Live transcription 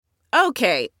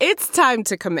Okay, it's time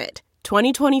to commit.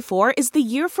 2024 is the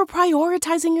year for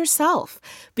prioritizing yourself.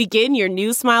 Begin your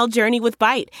new smile journey with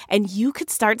Byte, and you could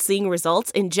start seeing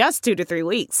results in just 2 to 3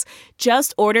 weeks.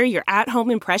 Just order your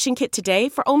at-home impression kit today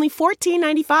for only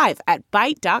 $14.95 at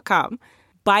Byte.com.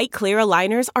 Byte Clear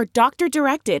aligners are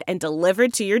doctor-directed and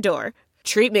delivered to your door.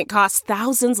 Treatment costs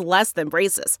thousands less than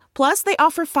braces. Plus, they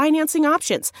offer financing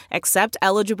options, accept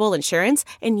eligible insurance,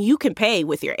 and you can pay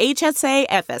with your HSA,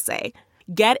 FSA.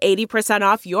 Get 80%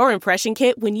 off your impression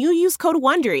kit when you use code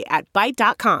WONDERY at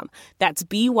Byte.com. That's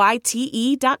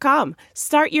BYTE.com.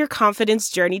 Start your confidence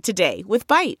journey today with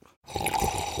Byte.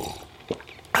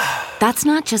 That's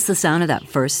not just the sound of that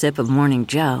first sip of Morning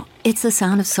Joe. It's the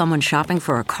sound of someone shopping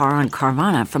for a car on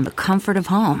Carvana from the comfort of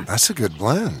home. That's a good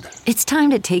blend. It's time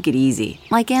to take it easy,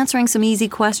 like answering some easy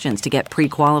questions to get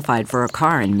pre-qualified for a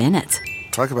car in minutes.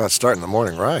 Talk about starting the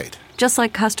morning right. Just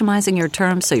like customizing your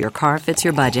terms so your car fits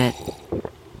your budget.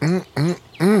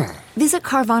 Visit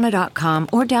Carvana.com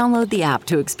or download the app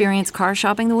to experience car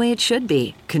shopping the way it should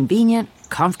be. Convenient,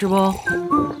 comfortable.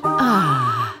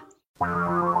 Ah.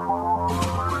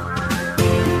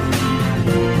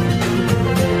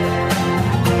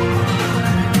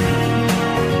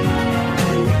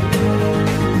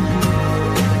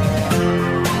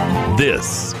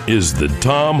 This is the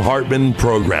Thom Hartmann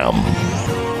Program.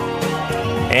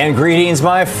 And greetings,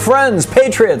 my friends,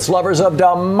 patriots, lovers of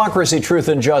democracy, truth,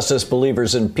 and justice,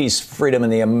 believers in peace, freedom,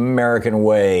 and the American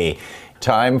way.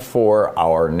 Time for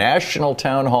our national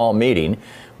town hall meeting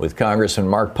with Congressman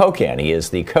Mark Pocan. He is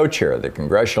the co-chair of the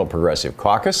Congressional Progressive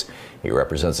Caucus. He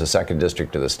represents the 2nd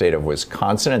District of the state of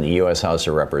Wisconsin in the U.S. House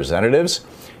of Representatives.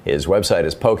 His website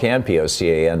is Pocan,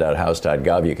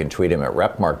 POCAN.house.gov. You can tweet him at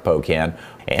Rep. Mark Pocan.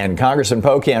 And Congressman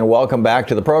Pocan, welcome back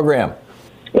to the program.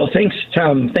 Well, thanks,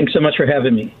 Tom. Thanks so much for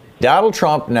having me. Donald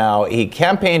Trump now, he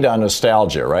campaigned on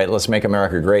nostalgia, right? Let's make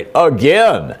America great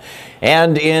again.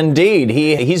 And indeed,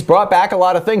 he's brought back a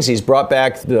lot of things. He's brought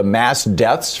back the mass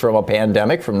deaths from a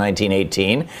pandemic from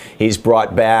 1918. He's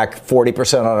brought back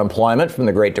 40% unemployment from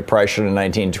the Great Depression in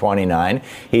 1929.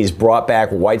 He's brought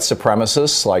back white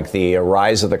supremacists like the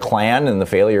rise of the Klan and the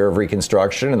failure of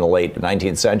Reconstruction in the late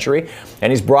 19th century. And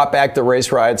he's brought back the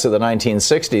race riots of the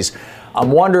 1960s.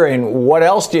 I'm wondering, what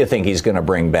else do you think he's going to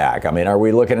bring back? I mean, are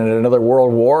we looking at another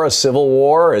world war, a civil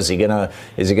war? Is he going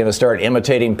to start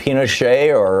imitating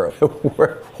Pinochet, or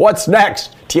what's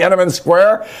next? Tiananmen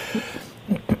Square?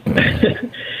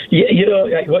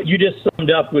 Yeah, what you just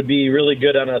summed up would be really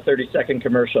good on a 30-second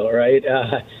commercial, right?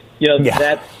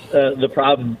 That's the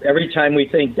problem. Every time we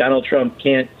think Donald Trump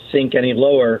can't sink any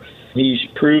lower, he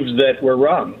proves that we're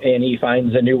wrong, and he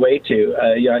finds a new way to.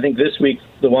 I think this week,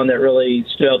 the one that really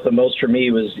stood out the most for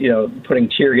me was, putting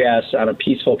tear gas on a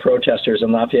peaceful protesters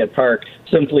in Lafayette Park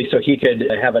simply so he could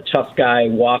have a tough guy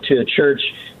walk to the church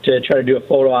to try to do a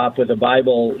photo op with a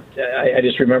Bible. I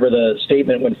just remember the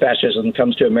statement, when fascism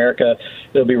comes to America,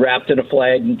 they'll be wrapped in a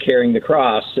flag and carrying the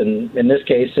cross. And in this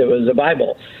case, it was a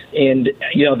Bible. And,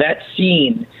 that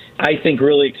scene, I think,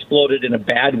 really exploded in a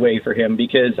bad way for him,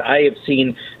 because I have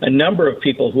seen a number of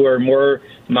people who are more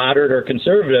moderate or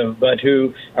conservative, but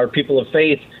who are people of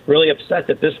faith, really upset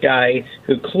that this guy,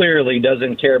 who clearly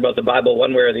doesn't care about the Bible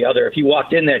one way or the other, if he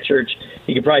walked in that church,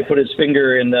 he could probably put his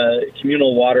finger in the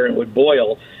communal water and it would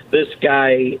boil. This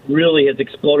guy really has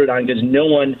exploded on, because no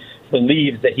one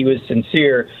believes that he was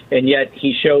sincere, and yet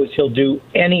he shows he'll do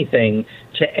anything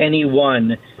to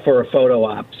anyone for a photo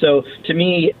op. So to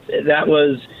me, that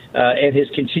was, and his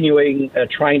continuing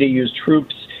trying to use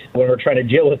troops when we're trying to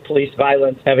deal with police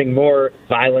violence, having more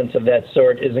violence of that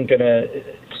sort isn't going to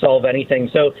solve anything.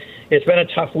 So it's been a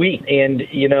tough week. And,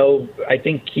 I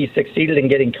think he succeeded in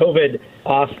getting COVID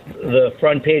off the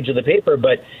front page of the paper.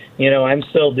 But, I'm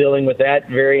still dealing with that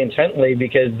very intently,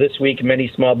 because this week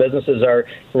many small businesses are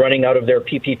running out of their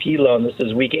PPP loan. This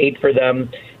is week 8 for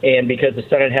them. And because the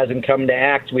Senate hasn't come to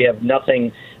act, we have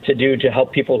nothing to do to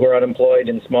help people who are unemployed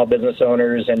and small business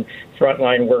owners and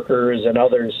frontline workers and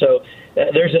others. So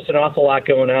there's just an awful lot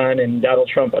going on. And Donald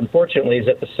Trump, unfortunately, is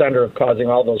at the center of causing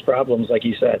all those problems, like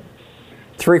you said.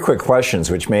 3 quick questions,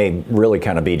 which may really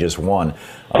kind of be just one,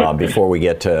 before we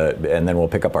get to, and then we'll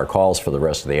pick up our calls for the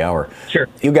rest of the hour. Sure.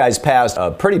 You guys passed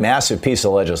a pretty massive piece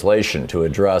of legislation to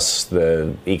address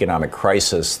the economic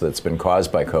crisis that's been caused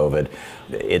by COVID.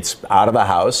 It's out of the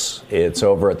House. It's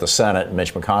over at the Senate.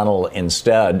 Mitch McConnell,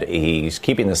 instead, he's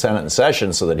keeping the Senate in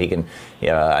session so that he can,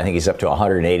 I think he's up to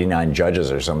 189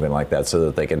 judges or something like that, so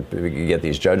that they can get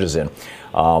these judges in.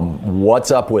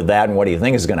 What's up with that, and what do you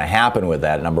think is going to happen with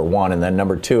that, number one? And then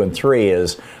number 2 and 3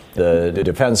 is, The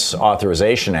Defense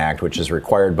Authorization Act, which is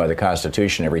required by the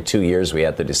Constitution, every 2 years we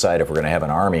have to decide if we're going to have an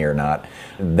army or not.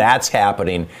 That's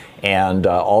happening. And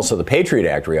also the Patriot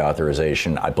Act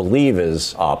reauthorization, I believe,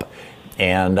 is up.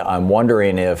 And I'm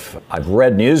wondering if I've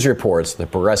read news reports, the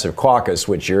Progressive Caucus,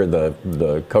 which you're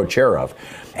the co-chair of,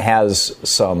 has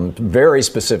some very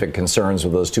specific concerns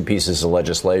with those two pieces of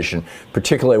legislation,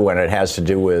 particularly when it has to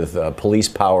do with police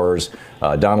powers,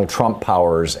 Donald Trump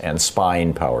powers, and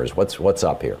spying powers. What's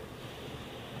up here?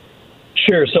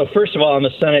 Sure. So first of all, on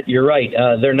the Senate, you're right.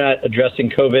 They're not addressing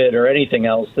COVID or anything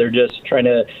else. They're just trying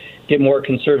to get more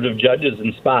conservative judges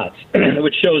in spots,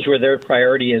 which shows where their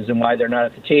priority is and why they're not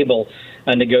at the table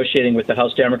negotiating with the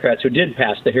House Democrats, who did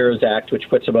pass the HEROES Act, which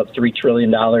puts about $3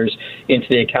 trillion into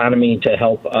the economy to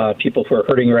help people who are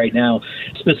hurting right now.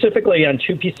 Specifically on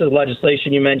two pieces of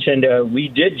legislation you mentioned, we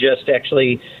did just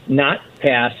actually not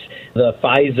pass the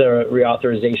FISA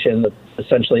reauthorization,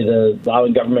 essentially the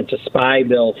allowing government to spy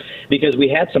bill, because we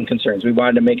had some concerns. We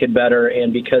wanted to make it better,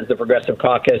 and because the Progressive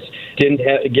Caucus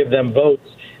didn't give them votes,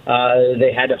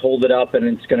 they had to hold it up, and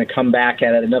it's going to come back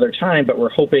at another time, but we're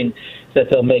hoping that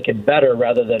they'll make it better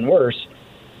rather than worse.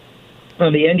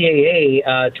 On the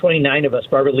NDAA, 29 of us,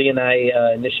 Barbara Lee and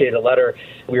I initiated a letter.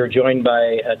 We were joined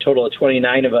by a total of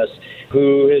 29 of us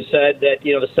who has said that,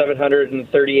 the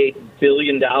 $738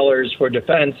 billion for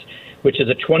defense, which is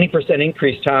a 20%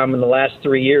 increase, Tom, in the last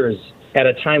 3 years at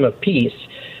a time of peace,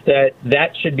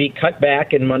 that should be cut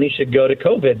back and money should go to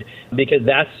COVID, because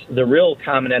that's the real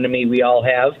common enemy we all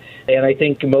have. And I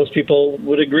think most people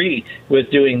would agree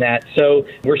with doing that. So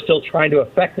we're still trying to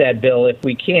affect that bill if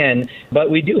we can,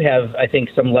 but we do have, I think,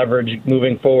 some leverage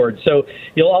moving forward. So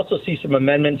you'll also see some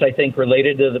amendments, I think,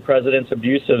 related to the president's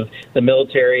abuse of the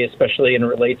military, especially in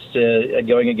relates to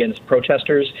going against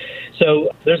protesters. So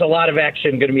there's a lot of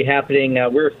action going to be happening.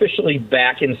 We're officially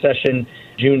back in session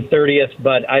June 30th,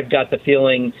 but I've got the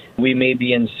feeling we may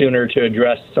be in sooner to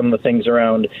address some of the things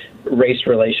around race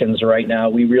relations right now.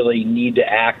 We really need to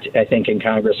act, I think, in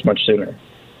Congress much sooner.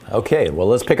 Okay, well,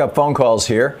 let's pick up phone calls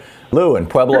here. Lou in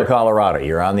Pueblo, Colorado.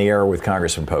 You're on the air with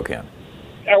Congressman Pocan.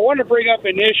 I want to bring up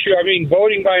an issue. I mean,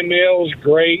 voting by mail is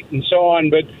great and so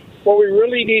on, but what we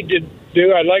really need to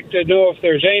do, I'd like to know if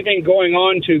there's anything going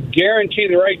on to guarantee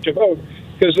the right to vote,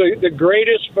 because the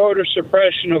greatest voter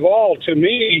suppression of all, to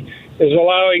me, is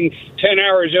allowing 10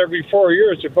 hours every 4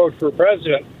 years to vote for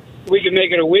president. We can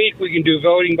make it a week. We can do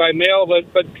voting by mail, but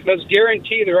let's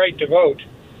guarantee the right to vote.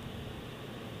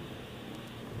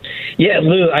 Yeah,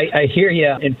 Lou, I hear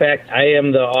you. In fact, I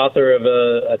am the author of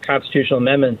a constitutional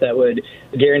amendment that would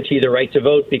guarantee the right to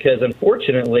vote, because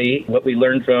unfortunately, what we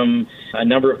learned from a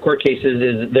number of court cases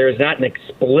is there is not an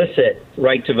explicit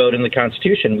right to vote in the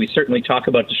Constitution. We certainly talk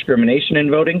about discrimination in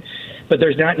voting, but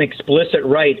there's not an explicit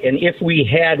right. And if we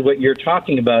had what you're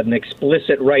talking about, an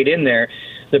explicit right in there,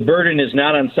 the burden is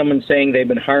not on someone saying they've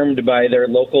been harmed by their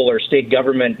local or state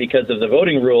government because of the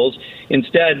voting rules.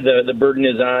 Instead, the burden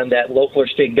is on that local or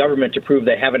state government to prove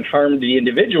they haven't harmed the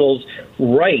individual's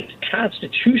right,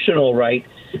 constitutional right,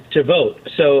 to vote.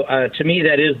 So to me,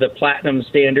 that is the platinum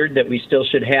standard that we still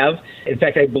should have. In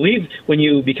fact, I believe when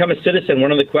you become a citizen,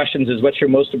 one of the questions is, what's your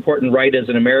most important right as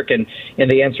an American?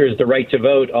 And the answer is the right to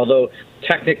vote, although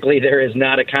technically there is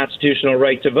not a constitutional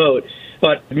right to vote.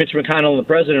 But Mitch McConnell and the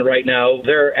president right now,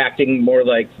 they're acting more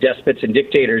like despots and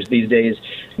dictators these days.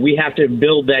 We have to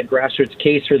build that grassroots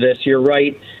case for this. You're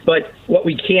right. But what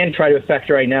we can try to affect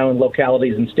right now in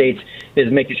localities and states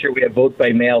is making sure we have vote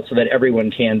by mail so that everyone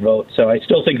can vote. So I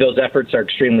still think those efforts are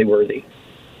extremely worthy.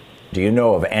 Do you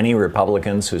know of any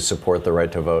Republicans who support the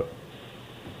right to vote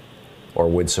or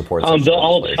would support such They'll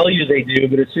all tell you they do,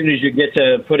 but as soon as you get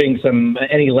to putting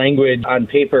any language on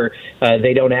paper,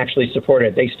 they don't actually support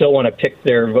it. They still want to pick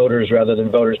their voters rather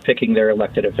than voters picking their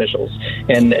elected officials.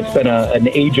 And it's been an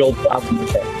age-old problem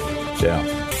with that.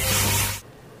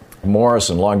 Yeah. Morris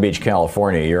in Long Beach,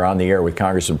 California. You're on the air with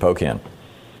Congressman Pocan.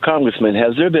 Congressman,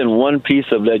 has there been one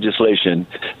piece of legislation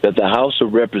that the House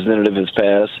of Representatives has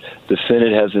passed, the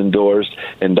Senate has endorsed,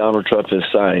 and Donald Trump has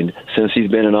signed since he's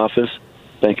been in office?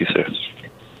 Thank you, sir.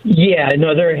 Yeah,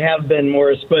 no, there have been,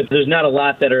 Morris, but there's not a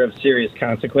lot that are of serious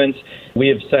consequence. We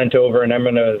have sent over, and I'm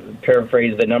going to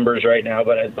paraphrase the numbers right now,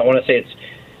 but I want to say it's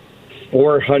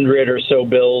 400 or so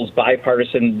bills,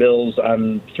 bipartisan bills,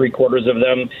 on 3/4 of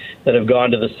them that have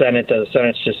gone to the Senate. The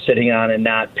Senate's just sitting on and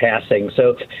not passing.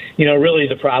 So, really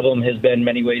the problem has been in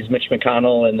many ways Mitch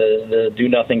McConnell and the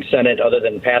do-nothing Senate, other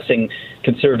than passing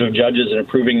conservative judges and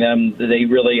approving them. They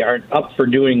really aren't up for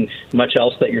doing much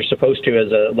else that you're supposed to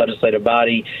as a legislative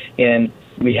body, and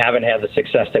we haven't had the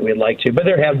success that we'd like to. But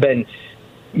there have been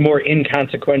more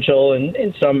inconsequential,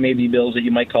 and some maybe bills that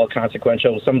you might call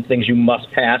consequential, some things you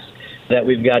must pass that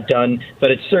we've got done,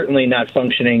 but it's certainly not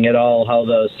functioning at all how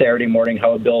the Saturday morning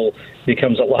how a bill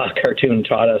becomes a law cartoon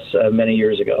taught us many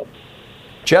years ago.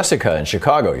 Jessica in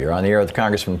Chicago, you're on the air with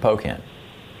Congressman Pocan.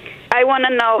 I want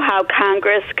to know how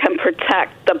Congress can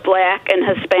protect the black and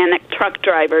Hispanic truck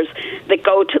drivers that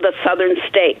go to the southern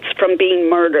states from being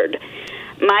murdered.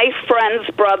 My friend's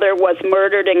brother was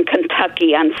murdered in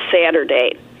Kentucky on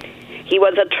Saturday. He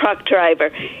was a truck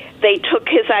driver. They took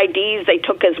his IDs, they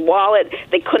took his wallet,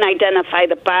 they couldn't identify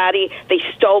the body, they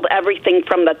stole everything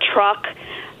from the truck.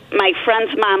 My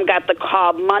friend's mom got the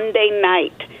call Monday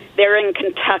night. They're in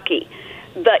Kentucky.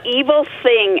 The evil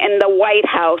thing in the White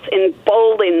House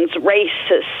emboldens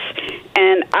racists,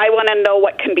 and I want to know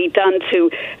what can be done to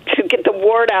get the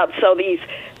word out so these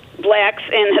blacks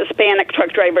and Hispanic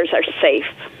truck drivers are safe.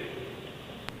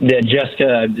 Yeah,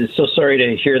 Jessica, I'm so sorry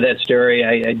to hear that story.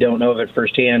 I don't know of it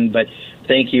firsthand, but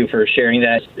thank you for sharing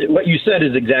that. What you said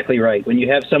is exactly right. When you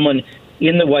have someone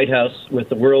in the White House with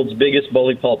the world's biggest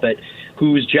bully pulpit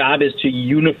whose job is to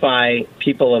unify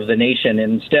people of the nation,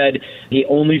 and instead he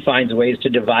only finds ways to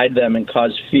divide them and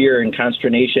cause fear and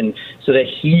consternation so that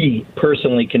he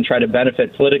personally can try to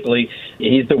benefit politically,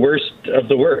 he's the worst of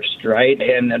the worst, right?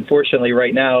 And unfortunately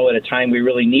right now, at a time we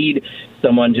really need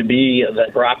someone to be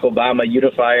the Barack Obama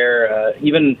unifier,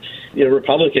 even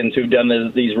Republicans who've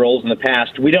done these roles in the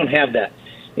past, we don't have that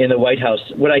in the White House.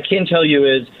 What I can tell you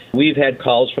is we've had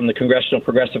calls from the Congressional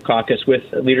Progressive Caucus with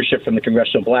leadership from the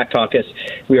Congressional Black Caucus.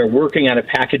 We are working on a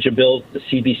package of bills the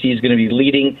CBC is going to be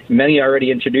leading, many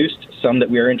already introduced, some that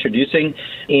we are introducing,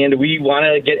 and we want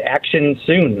to get action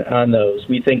soon on those.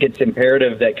 We think it's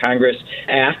imperative that Congress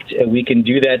act. We can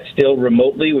do that still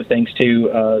remotely with thanks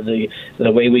to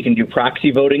the way we can do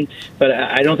proxy voting, but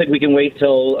I don't think we can wait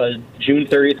till June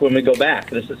 30th when we go back.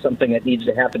 This is something that needs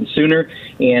to happen sooner,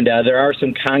 and there are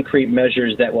some concrete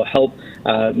measures that will help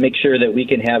make sure that we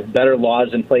can have better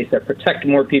laws in place that protect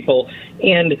more people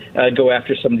and go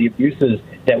after some of the abuses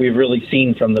that we've really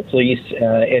seen from the police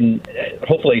and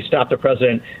hopefully stop the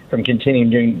president from continuing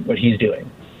doing what he's doing.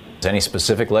 Is any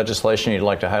specific legislation you'd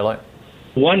like to highlight?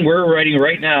 One we're writing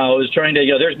right now is trying to,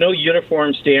 there's no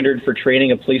uniform standard for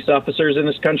training of police officers in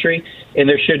this country, and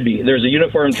there should be. There's a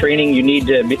uniform training you need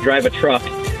to drive a truck.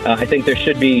 I think there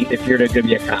should be if you're going to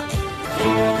be a cop.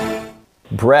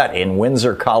 Brett in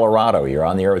Windsor, Colorado. You're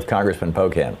on the air with Congressman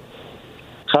Pocan.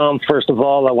 Tom, first of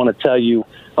all, I want to tell you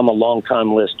I'm a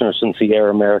longtime listener since the Air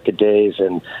America days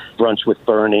and Brunch with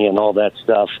Bernie and all that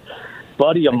stuff.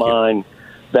 Buddy of mine,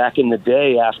 back in the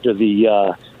day after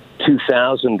the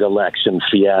 2000 election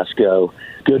fiasco,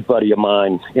 good buddy of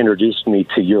mine introduced me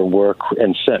to your work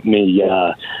and sent me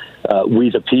We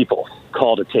the People,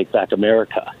 Call to Take Back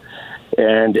America.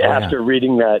 And after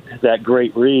reading that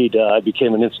great read, I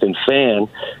became an instant fan,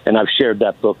 and I've shared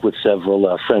that book with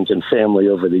several friends and family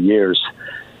over the years.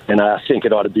 And I think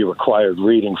it ought to be required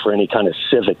reading for any kind of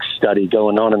civic study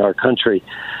going on in our country.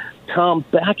 Tom,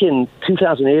 back in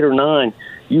 2008 or 9,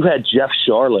 you had Jeff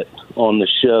Sharlet on the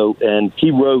show, and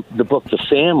he wrote the book The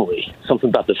Family, something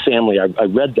about the family. I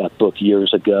read that book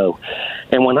years ago.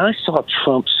 And when I saw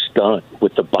Trump stunt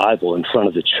with the Bible in front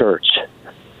of the church,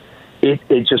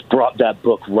 it just brought that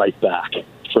book right back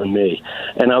for me.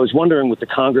 And I was wondering with the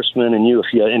congressman and you if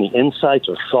you had any insights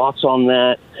or thoughts on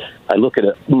that. I look at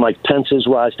Mike Pence's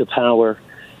rise to power,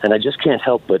 and I just can't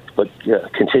help but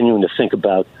continuing to think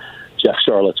about Jeff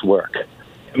Sharlet's work.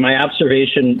 My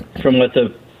observation from what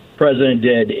the president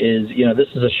did is, this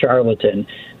is a charlatan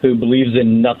who believes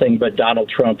in nothing but Donald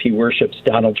Trump. He worships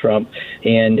Donald Trump,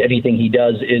 and anything he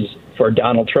does is for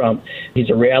Donald Trump. He's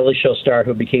a reality show star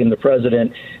who became the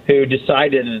president, who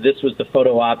decided that this was the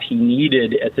photo op he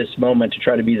needed at this moment to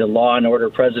try to be the law and order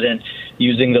president,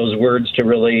 using those words to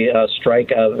really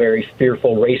strike a very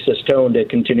fearful racist tone to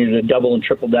continue to double and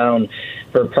triple down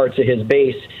for parts of his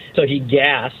base. So he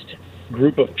gassed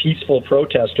group of peaceful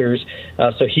protesters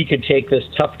so he could take this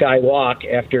tough guy walk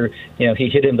after he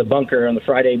hid in the bunker on the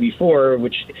Friday before,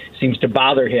 which seems to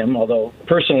bother him. Although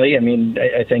personally,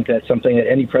 I think that's something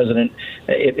that any president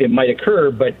it might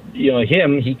occur, but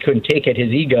he couldn't take it, his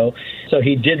ego. So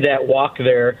he did that walk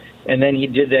there, and then he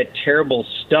did that terrible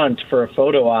stunt for a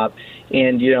photo op.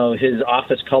 And, his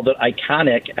office called it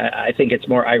iconic. I think it's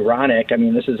more ironic.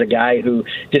 This is a guy who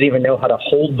didn't even know how to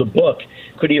hold the book,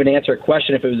 couldn't even answer a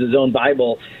question if it was his own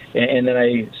Bible. And then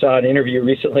I saw an interview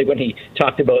recently when he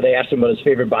talked about, they asked him about his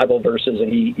favorite Bible verses,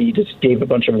 and he just gave a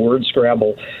bunch of word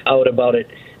scrabble out about it.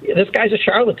 this guy's a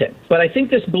charlatan. But I think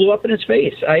this blew up in his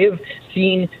face. I have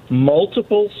seen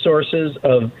multiple sources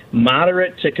of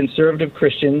moderate to conservative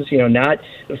Christians, not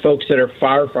folks that are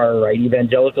far, far right,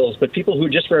 evangelicals, but people who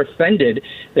just were offended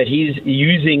that he's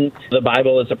using the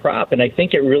Bible as a prop. And I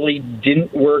think it really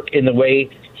didn't work in the way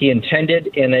he intended,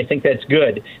 and I think that's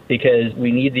good because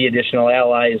we need the additional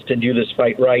allies to do this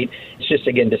fight right. It's just,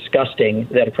 again, disgusting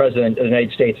that a president of the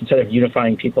United States, instead of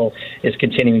unifying people, is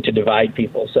continuing to divide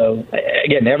people. So,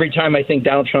 again, every time I think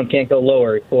Donald Trump can't go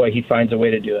lower, boy, he finds a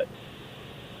way to do it.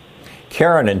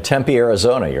 Karen in Tempe,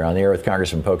 Arizona, you're on the air with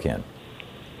Congressman Pocan.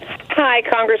 Hi,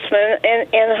 Congressman,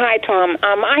 and hi, Tom.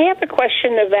 I have a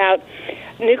question about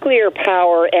nuclear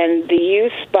power and the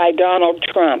use by Donald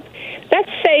Trump.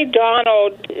 Let's say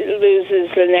Donald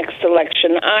loses the next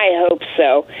election. I hope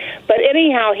so. But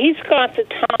anyhow, he's got the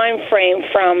time frame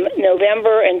from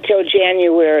November until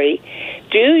January.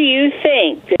 Do you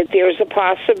think that there's a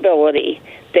possibility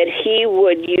that he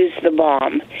would use the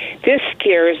bomb? This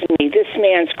scares me. This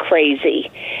man's crazy.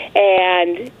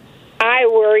 And I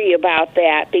worry about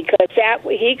that because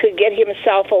he could get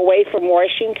himself away from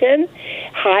Washington,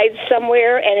 hide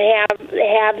somewhere, and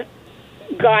have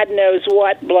God knows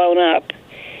what blown up.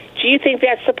 Do you think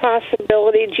that's a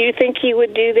possibility? Do you think he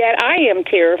would do that? I am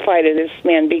terrified of this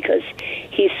man because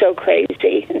he's so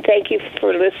crazy. And thank you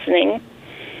for listening.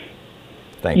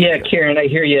 Thank you. Yeah, Karen, I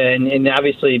hear you. And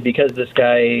obviously, because this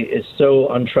guy is so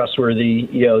untrustworthy,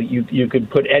 you could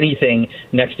put anything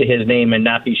next to his name and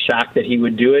not be shocked that he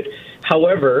would do it.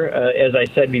 However, as I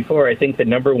said before, I think the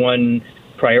number one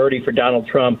priority for Donald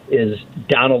Trump is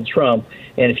Donald Trump.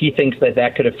 And if he thinks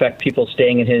that could affect people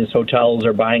staying in his hotels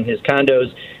or buying his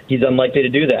condos, he's unlikely to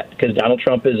do that because Donald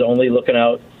Trump is only looking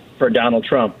out for Donald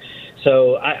Trump.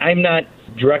 So I'm not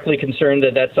directly concerned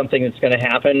that that's something that's going to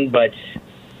happen, but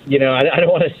I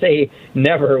don't want to say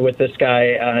never with this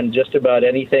guy on just about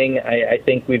anything. I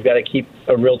think we've got to keep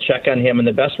a real check on him. And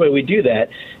the best way we do that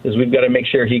is we've got to make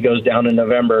sure he goes down in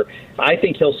November. I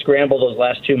think he'll scramble those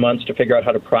last 2 months to figure out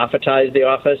how to profitize the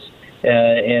office.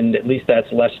 And at least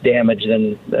that's less damage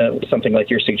than something like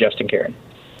you're suggesting, Karen.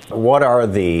 What are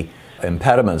the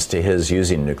impediments to his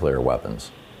using nuclear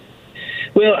weapons?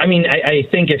 Well, I mean, I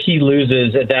think if he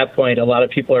loses at that point, a lot of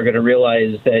people are going to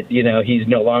realize that, he's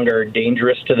no longer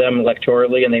dangerous to them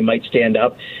electorally and they might stand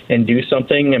up and do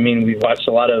something. I mean, we've watched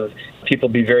a lot of people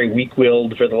be very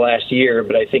weak-willed for the last year,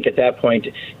 but I think at that point,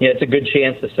 it's a good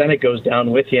chance the Senate goes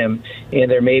down with him and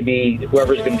there may be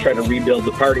whoever's going to try to rebuild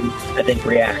the party, I think,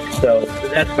 react. So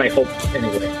that's my hope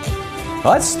anyway.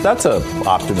 Well, that's an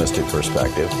optimistic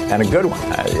perspective and a good one.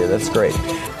 That's great.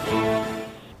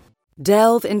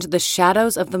 Delve into the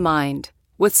shadows of the mind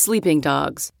with Sleeping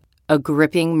Dogs, a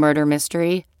gripping murder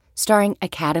mystery starring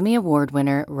Academy Award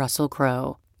winner Russell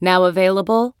Crowe. Now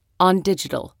available on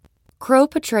digital. Crowe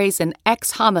portrays an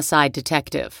ex-homicide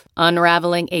detective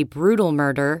unraveling a brutal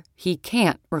murder he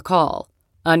can't recall.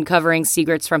 Uncovering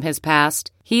secrets from his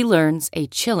past, he learns a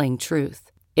chilling truth.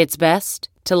 It's best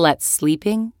to let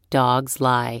sleeping dogs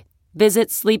lie. Visit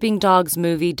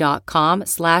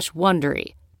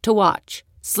sleepingdogsmovie.com/Wondery to watch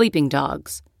Sleeping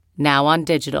Dogs, now on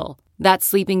digital.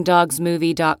 That's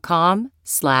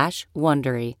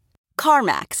sleepingdogsmovie.com/Wondery.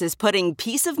 CarMax is putting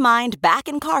peace of mind back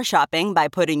in car shopping by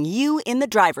putting you in the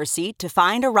driver's seat to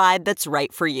find a ride that's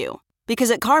right for you.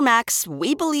 Because at CarMax,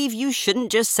 we believe you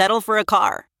shouldn't just settle for a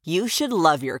car. You should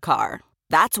love your car.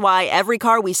 That's why every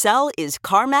car we sell is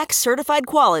CarMax certified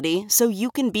quality, so you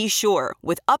can be sure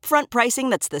with upfront pricing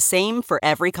that's the same for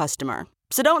every customer.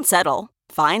 So don't settle.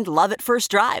 Find love at first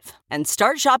drive and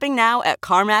start shopping now at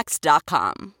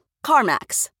CarMax.com.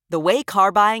 CarMax, the way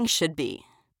car buying should be.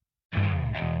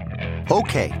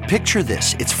 Okay, picture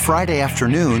this. It's Friday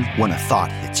afternoon when a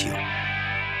thought hits you.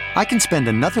 I can spend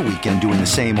another weekend doing the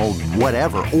same old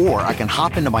whatever, or I can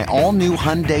hop into my all-new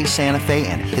Hyundai Santa Fe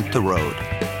and hit the road.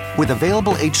 With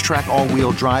available H-Track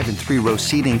all-wheel drive and 3-row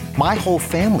seating, my whole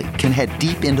family can head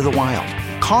deep into the wild.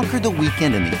 Conquer the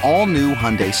weekend in the all-new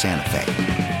Hyundai Santa Fe.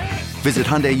 Visit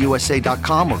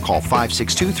HyundaiUSA.com or call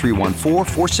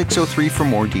 562-314-4603 for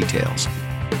more details.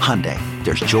 Hyundai,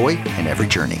 there's joy in every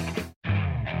journey.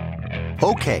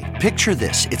 Okay, picture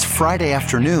this. It's Friday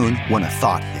afternoon when a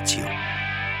thought hits you.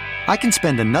 I can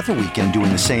spend another weekend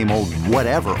doing the same old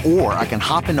whatever, or I can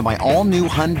hop into my all-new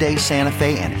Hyundai Santa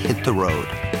Fe and hit the road.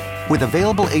 With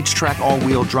available H-Track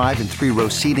all-wheel drive and 3-row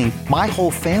seating, my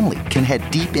whole family can head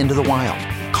deep into the wild.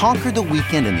 Conquer the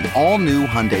weekend in the all-new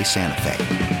Hyundai Santa Fe.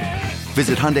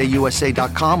 Visit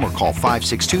HyundaiUSA.com or call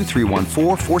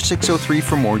 562-314-4603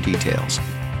 for more details.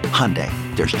 Hyundai,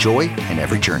 there's joy in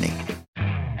every journey.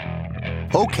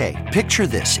 Okay, picture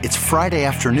this. It's Friday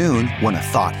afternoon when a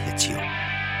thought hits you.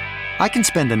 I can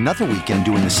spend another weekend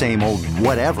doing the same old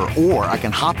whatever, or I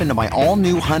can hop into my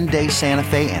all-new Hyundai Santa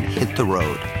Fe and hit the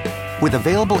road. With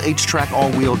available H-Track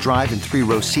all-wheel drive and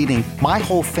 3-row seating, my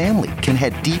whole family can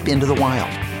head deep into the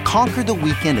wild. Conquer the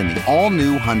weekend in the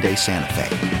all-new Hyundai Santa Fe.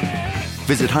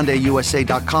 Visit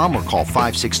HyundaiUSA.com or call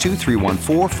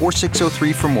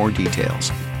 562-314-4603 for more details.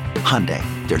 Hyundai,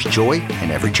 there's joy in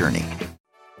every journey.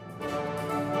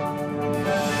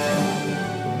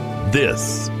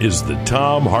 This is the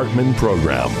Thom Hartmann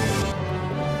Program.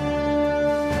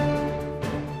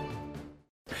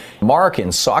 Mark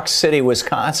in Sauk City,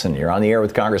 Wisconsin. You're on the air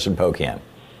with Congressman Pocan.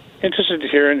 Interested to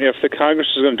hear if the Congress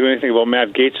is going to do anything about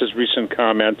Matt Gaetz's recent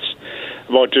comments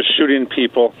about just shooting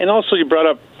people. And also you brought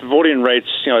up voting rights,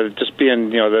 just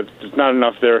being, that there's not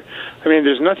enough there. I mean,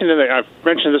 there's nothing in I've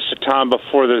mentioned this to Thom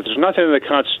before, that there's nothing in the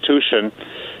Constitution,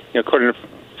 according to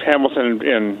Hamilton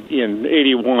in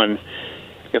 81,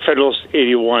 Federalist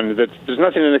 81, that there's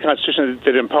nothing in the Constitution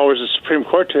that empowers the Supreme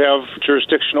Court to have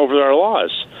jurisdiction over our laws.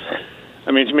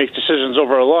 I mean, to make decisions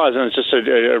over our laws, and it's just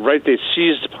a right they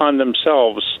seized upon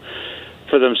themselves,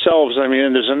 for themselves. I mean,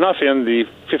 and there's enough in the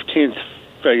 15th,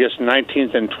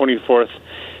 19th, and 24th,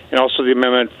 and also the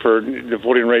amendment for the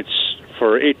voting rights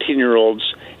for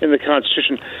 18-year-olds in the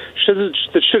Constitution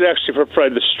that should actually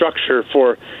provide the structure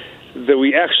for that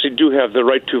we actually do have the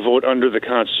right to vote under the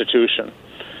Constitution.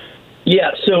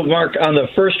 Yeah, so Mark, on the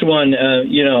first one,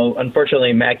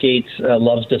 unfortunately, Matt Gaetz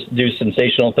loves to do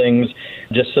sensational things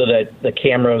just so that the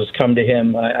cameras come to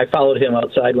him. I followed him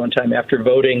outside one time after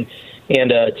voting, and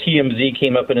TMZ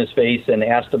came up in his face and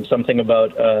asked him something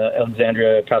about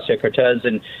Alexandria Ocasio-Cortez,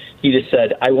 and he just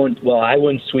said, I wouldn't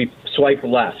swipe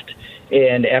left.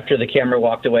 And after the camera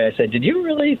walked away, I said, did you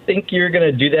really think you're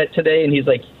going to do that today? And he's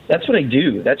like, that's what I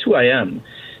do. That's who I am.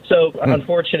 So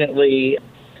unfortunately,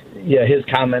 yeah, his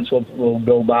comments will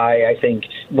go by. I think,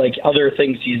 like other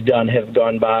things he's done have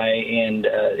gone by, and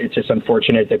it's just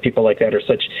unfortunate that people like that are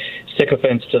such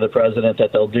sycophants to the president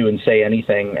that they'll do and say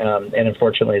anything, and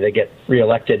unfortunately they get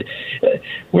reelected.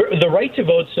 The right to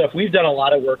vote stuff, we've done a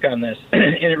lot of work on this,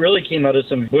 and it really came out of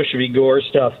some Bush v. Gore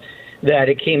stuff, that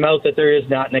it came out that there is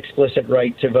not an explicit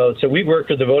right to vote. So we worked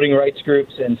with the voting rights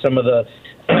groups and some of the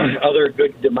other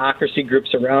good democracy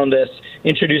groups around us,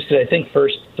 introduced it, I think,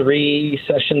 first 3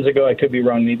 sessions ago. I could be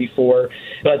wrong, maybe 4.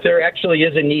 But there actually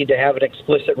is a need to have an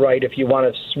explicit right if you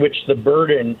want to switch the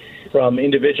burden from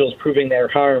individuals proving they're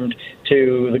harmed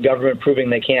to the government proving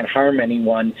they can't harm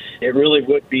anyone. It really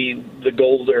would be the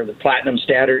gold or the platinum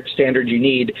standard you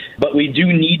need. But we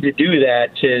do need to do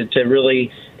that to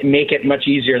really make it much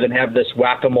easier than have this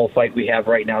whack-a-mole fight we have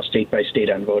right now state by state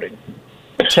on voting.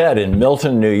 Ted in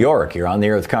Milton, New York. You're on the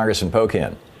air with Congressman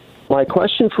Pocan. My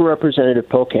question for Representative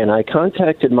Pocan, I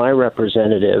contacted my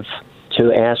representative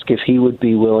to ask if he would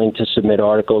be willing to submit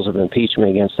articles of impeachment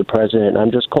against the president.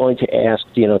 I'm just calling to ask,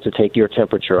 to take your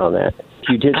temperature on that. If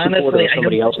you did support it,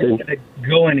 somebody else didn't. Honestly, I don't think it's going to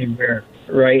go anywhere,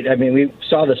 right? I mean, we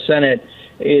saw the Senate.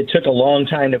 It took a long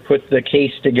time to put the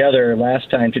case together last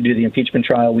time to do the impeachment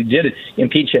trial. We did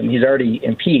impeach him. He's already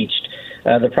impeached.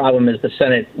 The problem is the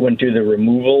Senate wouldn't do the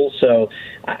removal. So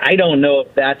I don't know if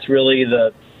that's really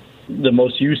the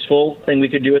most useful thing we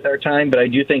could do with our time, but I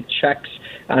do think checks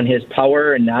on his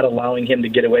power and not allowing him to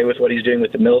get away with what he's doing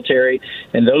with the military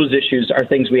and those issues are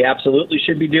things we absolutely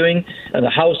should be doing. In the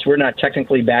House, we're not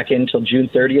technically back in until June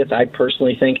 30th. I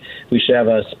personally think we should have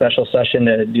a special session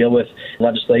to deal with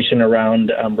legislation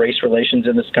around race relations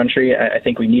in this country. I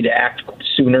think we need to act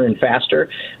sooner and faster,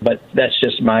 but that's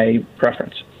just my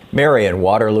preference. Mary in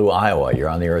Waterloo, Iowa. You're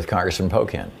on the air with Congressman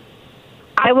Pocan.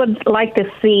 I would like to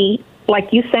see,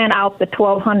 like you sent out the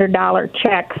 $1,200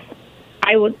 checks,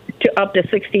 I would to up to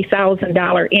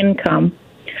 $60,000 income.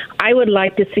 I would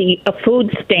like to see a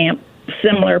food stamp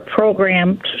similar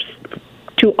program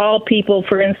to all people,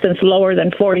 for instance, lower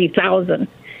than $40,000.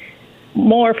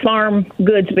 More farm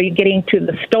goods be getting to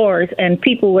the stores, and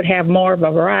people would have more of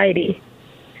a variety.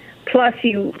 Plus,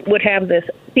 people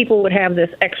would have this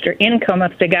extra income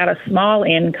if they got a small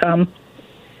income.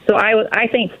 So I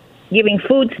think giving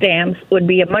food stamps would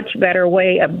be a much better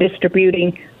way of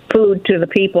distributing food to the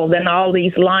people than all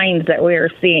these lines that we are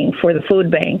seeing for the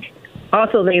food bank.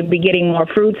 Also, they'd be getting more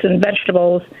fruits and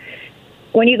vegetables.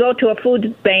 When you go to a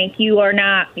food bank, you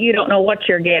don't know what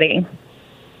you're getting.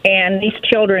 And these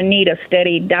children need a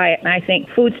steady diet. And I think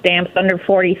food stamps under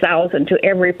 $40,000 to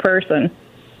every person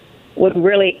would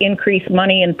really increase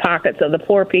money in pockets of the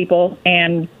poor people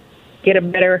and get a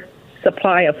better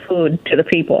supply of food to the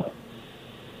people.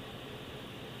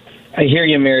 I hear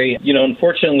you, Mary.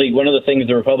 Unfortunately, one of the things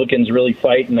the Republicans really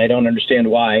fight, and I don't understand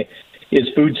why, is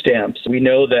food stamps. We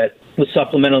know that the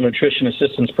Supplemental Nutrition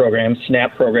Assistance Program,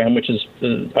 SNAP program, which is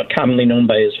commonly known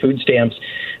by as food stamps,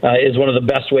 is one of the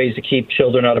best ways to keep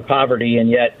children out of poverty. And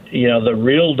yet, the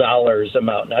real dollars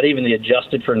amount, not even the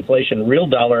adjusted for inflation, real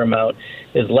dollar amount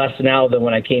is less now than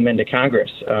when I came into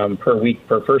Congress per week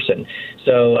per person.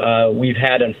 So we've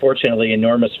had, unfortunately,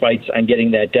 enormous fights on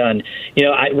getting that done.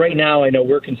 Right now, I know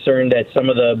we're concerned that some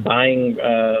of the buying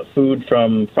food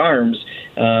from farms,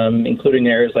 including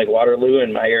areas like Waterloo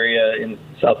and my area in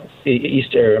South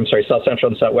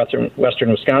Central and Southwestern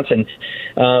Wisconsin,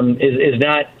 is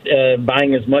not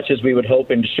buying as much as we would hope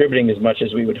and distributing as much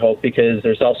as we would hope, because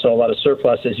there's also a lot of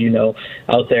surplus, as you know,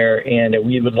 out there, and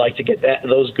we would like to get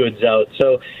those goods out.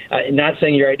 So not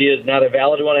saying your idea is not a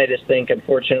valid one. I just think,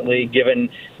 unfortunately, given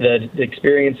the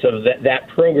experience of that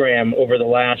program over the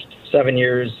last 7.5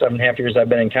 years I've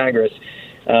been in Congress,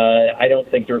 I don't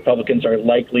think the Republicans are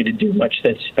likely to do much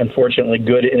that's unfortunately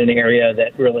good in an area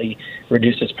that really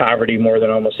reduces poverty more than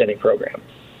almost any program.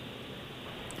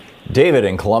 David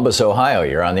in Columbus, Ohio,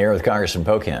 you're on the air with Congressman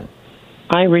Pocan.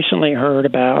 I recently heard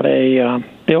about a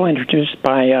bill introduced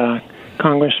by a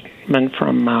congressman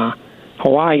from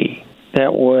Hawaii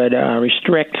that would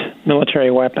restrict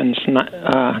military weapons, not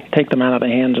take them out of the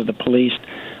hands of the police.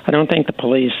 I don't think the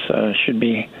police should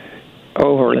be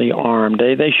overly armed.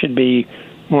 They should be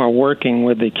more working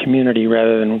with the community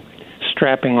rather than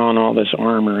strapping on all this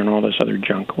armor and all this other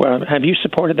junk. Well, have you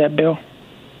supported that bill?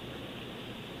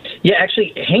 Yeah,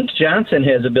 actually, Hank Johnson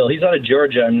has a bill. He's out of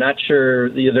Georgia. I'm not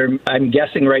sure. I'm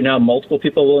guessing right now multiple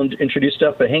people will introduce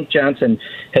stuff, but Hank Johnson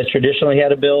has traditionally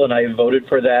had a bill, and I voted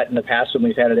for that in the past when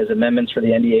we've had it as amendments for the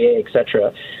NDAA, et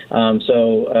cetera.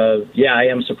 Yeah, I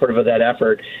am supportive of that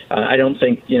effort. I don't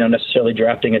think necessarily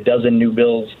drafting a dozen new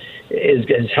bills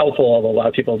is helpful, although a lot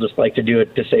of people just like to do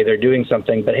it to say they're doing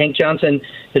something. But Hank Johnson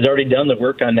has already done the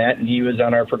work on that, and he was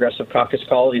on our Progressive Caucus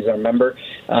call. He's our member,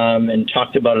 and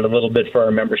talked about it a little bit for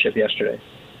our membership yesterday.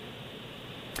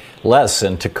 Les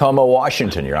in Tacoma,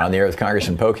 Washington, you're on the air with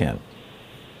Congressman Pocan.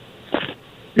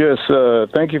 Yes,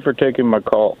 thank you for taking my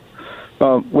call.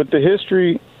 With the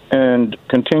history and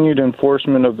continued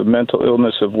enforcement of the mental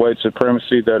illness of white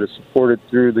supremacy that is supported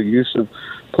through the use of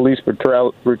police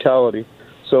brutality,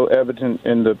 so evident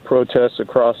in the protests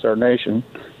across our nation,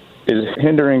 is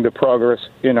hindering the progress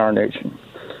in our nation.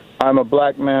 I'm a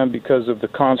black man because of the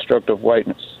construct of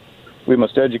whiteness. We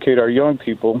must educate our young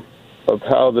people of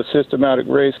how the systematic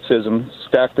racism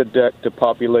stacked the deck to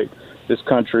populate this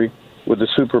country with the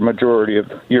supermajority of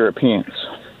Europeans.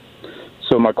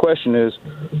 So my question is,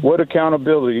 what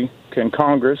accountability can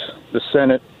Congress, the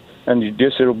Senate, and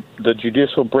the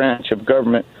judicial branch of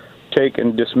government take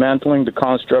in dismantling the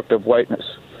construct of whiteness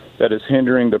that is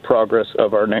hindering the progress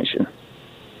of our nation?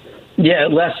 Yeah,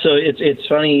 Les, so it's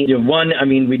funny. One,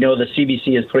 we know the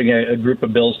CBC is putting a group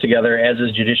of bills together, as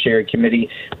is Judiciary Committee.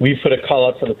 We've put a call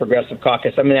out for the Progressive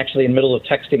Caucus. I'm actually in the middle of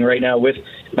texting right now with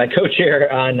my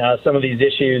co-chair on some of these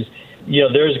issues.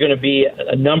 There's going to be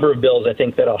a number of bills, I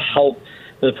think, that'll help.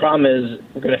 The problem is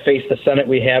we're going to face the Senate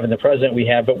we have and the president we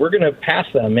have, but we're going to pass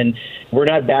them, and we're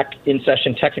not back in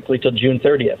session technically till June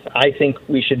 30th. I think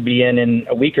we should be in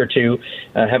a week or two,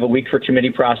 have a week for committee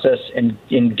process and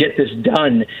get this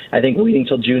done. I think waiting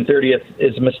till June 30th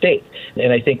is a mistake,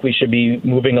 and I think we should be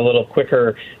moving a little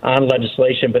quicker on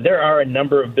legislation. But there are a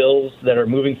number of bills that are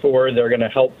moving forward that are going to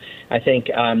help, I think,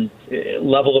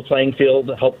 level the playing field,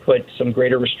 help put some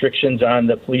greater restrictions on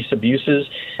the police abuses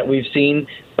that we've seen.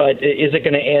 But is it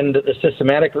going to end the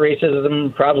systematic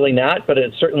racism? Probably not, but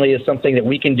it certainly is something that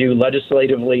we can do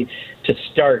legislatively to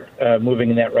start moving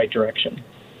in that right direction.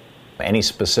 Any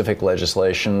specific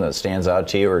legislation that stands out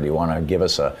to you, or do you want to give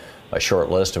us a short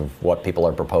list of what people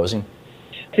are proposing?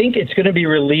 I think it's going to be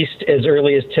released as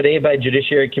early as today by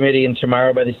Judiciary Committee and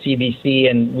tomorrow by the CBC,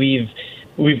 and we've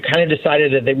kind of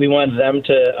decided that we want them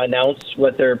to announce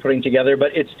what they're putting together,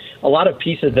 but it's a lot of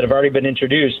pieces that have already been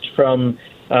introduced from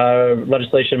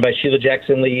legislation by Sheila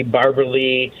Jackson Lee, Barbara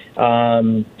Lee,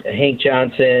 Hank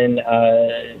Johnson.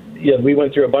 We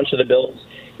went through a bunch of the bills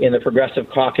in the Progressive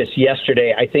Caucus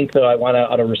yesterday. I think, though, I want to,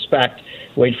 out of respect,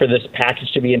 wait for this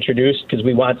package to be introduced because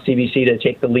we want CBC to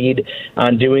take the lead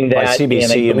on doing that. By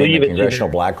CBC, you mean the Congressional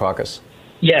Black Caucus?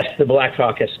 Yes, the Black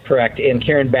Caucus, correct. And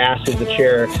Karen Bass, who's the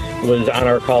chair, was on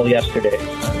our call yesterday.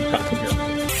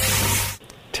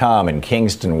 Thom in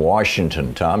Kingston,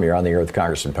 Washington. Thom, you're on the air with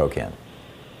Congressman Pocan.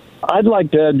 I'd like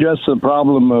to address the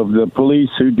problem of the police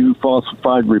who do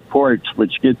falsified reports,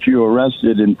 which get you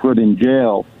arrested and put in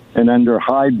jail. And under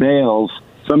high bails,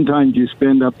 sometimes you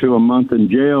spend up to a month in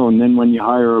jail, and then when you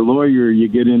hire a lawyer, you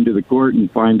get into the court and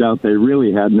find out they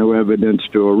really had no evidence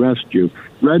to arrest you.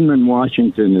 Redmond,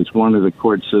 Washington is one of the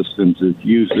court systems that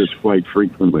use this quite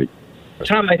frequently.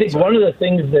 Tom, I think one of the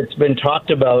things that's been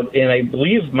talked about, and I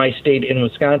believe my state in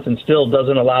Wisconsin still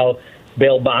doesn't allow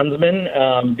bail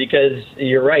bondsmen, because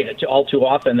you're right, all too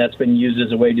often that's been used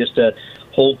as a way just to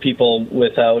hold people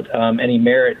without any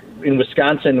merit. In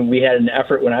Wisconsin, we had an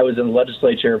effort when I was in the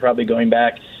legislature, probably going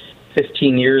back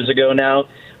 15 years ago now,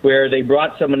 where they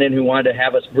brought someone in who wanted to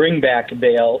have us bring back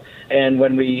bail. And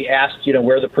when we asked,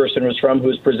 where the person was from who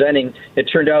was presenting, it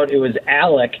turned out it was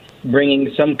Alec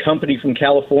bringing some company from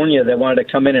California that wanted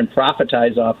to come in and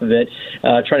profitize off of it,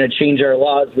 trying to change our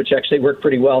laws, which actually worked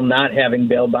pretty well, not having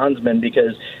bail bondsmen,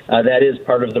 because that is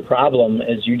part of the problem,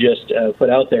 as you just put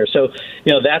out there. So,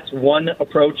 that's one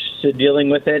approach to dealing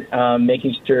with it,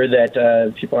 making sure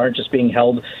that people aren't just being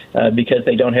held because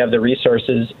they don't have the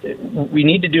resources. We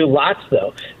need to do lots,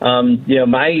 though.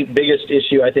 My biggest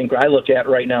issue, I think, I look at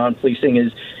right now on policing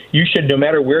is you should, no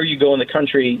matter where you go in the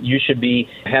country, you should be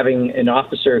having an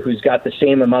officer who's got the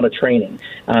same amount of training.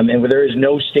 And there is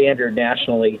no standard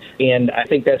nationally. And I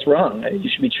think that's wrong. You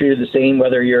should be treated the same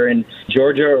whether you're in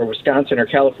Georgia or Wisconsin or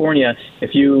California.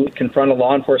 If you confront a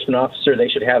law enforcement officer, they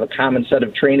should have a common set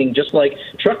of training, just like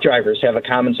truck drivers have a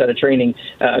common set of training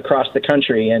across the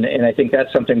country. And I think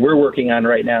that's something we're working on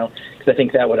right now, because I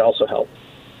think that would also help.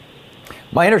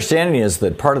 My understanding is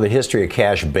that part of the history of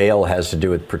cash bail has to do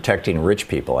with protecting rich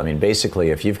people. I mean, basically,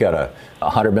 if you've got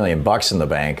 $100 million in the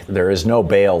bank, there is no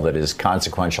bail that is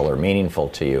consequential or meaningful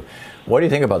to you. What do you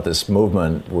think about this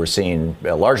movement we're seeing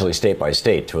largely state by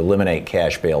state to eliminate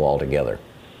cash bail altogether?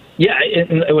 Yeah,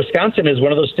 Wisconsin is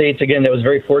one of those states, again, that was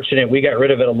very fortunate. We got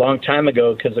rid of it a long time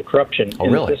ago because of corruption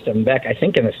in the system back, I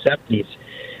think, in the 70s.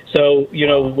 So,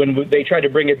 when they tried to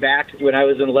bring it back when I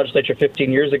was in the legislature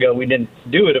 15 years ago, we didn't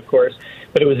do it, of course.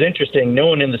 But it was interesting. No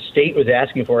one in the state was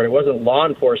asking for it. It wasn't law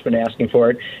enforcement asking for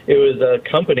it. It was a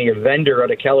company, a vendor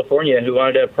out of California who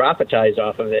wanted to profitize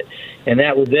off of it. And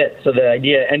that was it. So the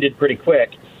idea ended pretty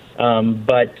quick. I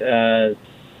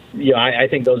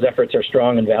think those efforts are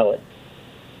strong and valid.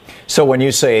 So when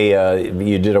you say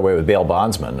you did away with bail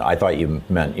bondsmen, I thought you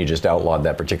meant you just outlawed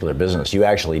that particular business. You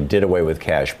actually did away with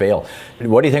cash bail.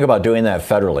 What do you think about doing that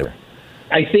federally?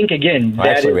 I think, again,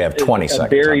 we have 20 seconds.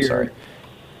 Barrier. I'm sorry.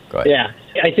 Go ahead. Yeah.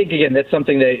 I think, again, that's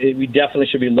something that we definitely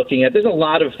should be looking at. There's a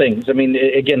lot of things. I mean,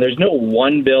 again, there's no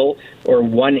one bill or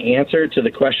one answer to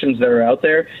the questions that are out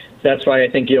there. That's why I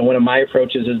think, one of my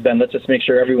approaches has been, let's just make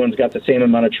sure everyone's got the same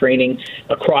amount of training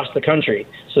across the country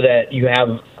so that you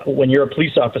have, when you're a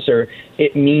police officer,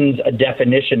 it means a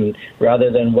definition rather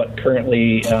than what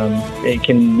currently it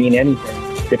can mean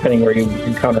anything, depending where you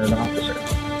encounter an officer.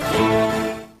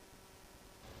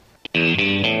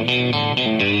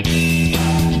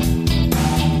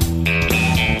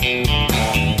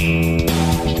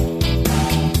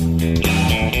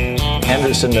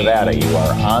 Henderson, Nevada, you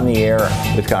are on the air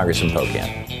with Congressman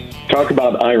Pocan. Talk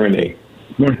about irony.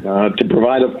 To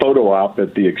provide a photo op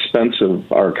at the expense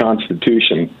of our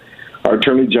Constitution, our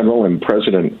Attorney General and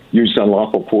President used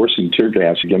unlawful force and tear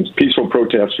gas against peaceful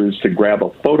protesters to grab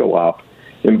a photo op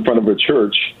in front of a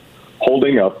church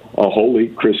holding up a holy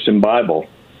Christian Bible.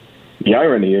 The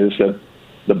irony is that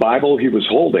the Bible he was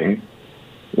holding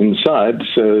inside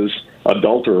says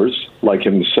adulterers like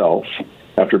himself,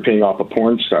 after paying off a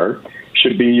porn star,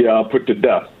 should be put to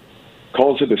death.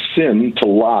 Calls it a sin to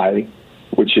lie,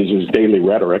 which is his daily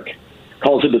rhetoric.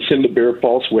 Calls it a sin to bear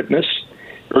false witness.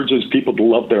 Urges people to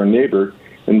love their neighbor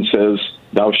and says,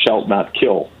 thou shalt not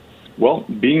kill. Well,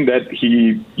 being that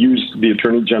he used the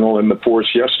Attorney General and the force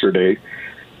yesterday,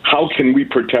 how can we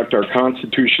protect our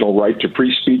constitutional right to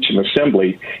free speech and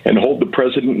assembly and hold the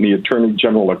President and the Attorney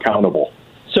General accountable?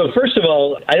 So first of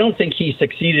all, I don't think he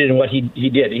succeeded in what he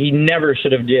did. He never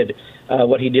should have did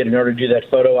what he did in order to do that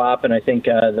photo op, and I think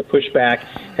the pushback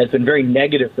has been very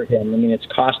negative for him. I mean, it's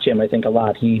cost him, I think, a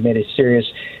lot. He made a serious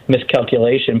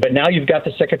miscalculation. But now you've got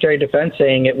the Secretary of Defense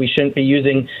saying that we shouldn't be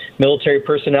using military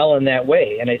personnel in that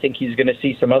way, and I think he's going to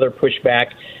see some other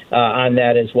pushback on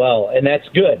that as well. And that's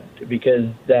good, because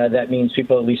that means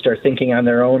people at least are thinking on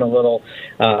their own a little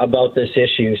about this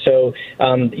issue. So,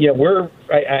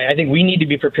 I think we need to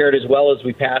be prepared as well as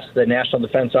we pass the National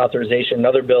Defense Authorization and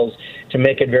other bills to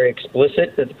make it very explicit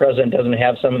that the president doesn't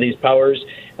have some of these powers.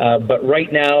 But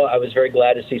right now, I was very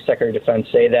glad to see Secretary of Defense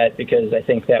say that, because I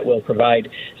think that will provide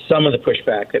some of the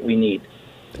pushback that we need.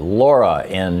 Laura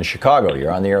in Chicago,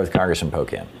 you're on the air with Congressman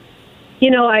Pocan.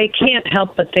 I can't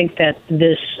help but think that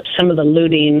some of the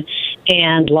looting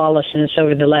and lawlessness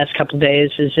over the last couple of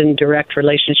days is in direct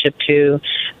relationship to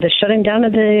the shutting down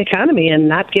of the economy and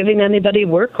not giving anybody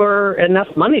work or enough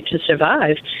money to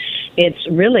survive. It's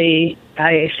really,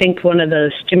 I think, one of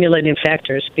the stimulating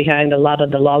factors behind a lot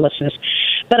of the lawlessness.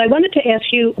 But I wanted to ask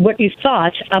you what you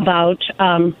thought about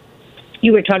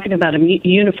You were talking about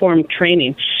uniform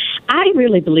training. I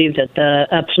really believe that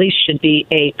the police should be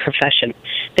a profession.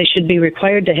 They should be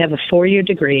required to have a 4-year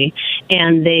degree,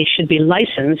 and they should be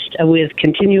licensed with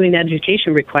continuing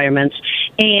education requirements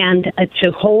and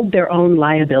to hold their own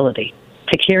liability,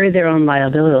 to carry their own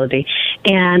liability.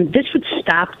 And this would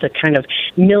stop the kind of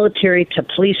military to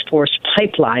police force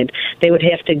pipeline. They would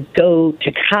have to go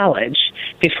to college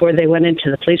before they went into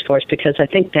the police force, because I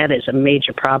think that is a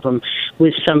major problem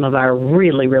with some of our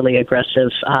really, really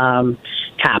aggressive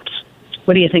cops.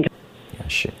 What do you think?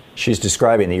 She's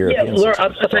describing the European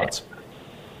system.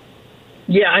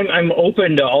 Yeah, I'm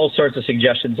open to all sorts of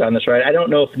suggestions on this, right? I don't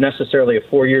know if necessarily a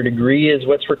 4-year degree is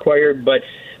what's required, but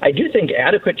I do think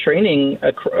adequate training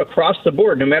across the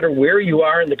board, no matter where you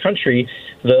are in the country,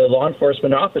 the law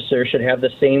enforcement officer should have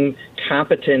the same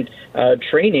competent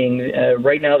training.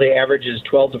 Right now, the average is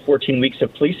 12 to 14 weeks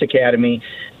of police academy,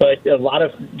 but a lot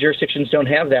of jurisdictions don't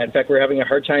have that. In fact, we're having a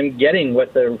hard time getting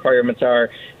what the requirements are,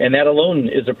 and that alone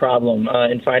is a problem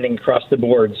in finding across the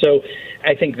board. So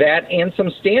I think that and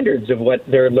some standards of what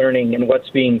they're learning and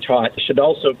what's being taught should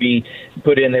also be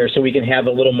put in there so we can have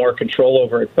a little more control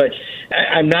over it. But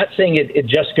I'm not saying it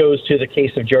just goes to the case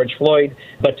of George Floyd,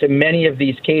 but to many of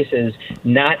these cases,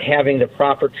 not having the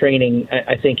proper training,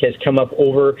 I think, has come up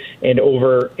over and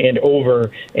over and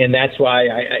over. And that's why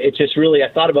I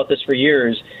thought about this for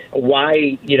years,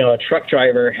 why, a truck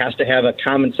driver has to have a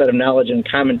common set of knowledge and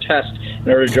common test in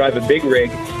order to drive a big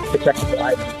rig, protect the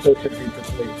lives of so should be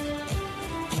for police.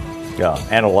 Yeah,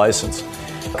 and a license.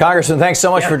 Congressman, thanks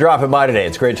so much for dropping by today.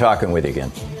 It's great talking with you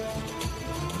again.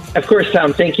 Of course,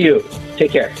 Tom. Thank you.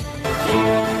 Take care.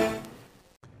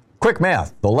 Quick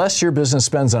math. The less your business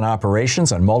spends on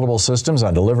operations, on multiple systems,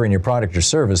 on delivering your product or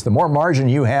service, the more margin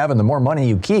you have and the more money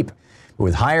you keep.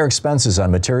 With higher expenses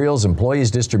on materials, employees,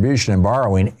 distribution, and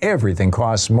borrowing, everything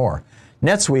costs more.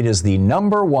 NetSuite is the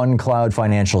 #1 cloud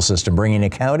financial system, bringing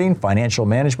accounting, financial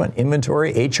management,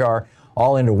 inventory, HR,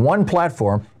 all into one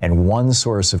platform and one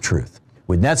source of truth.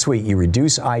 With NetSuite, you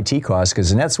reduce IT costs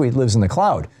because NetSuite lives in the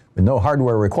cloud with no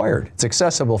hardware required. It's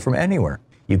accessible from anywhere.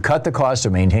 You cut the cost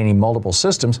of maintaining multiple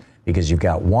systems because you've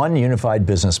got one unified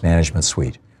business management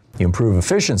suite. You improve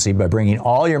efficiency by bringing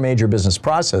all your major business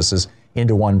processes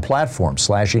into one platform,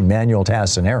 slashing manual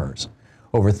tasks and errors.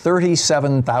 Over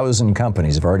 37,000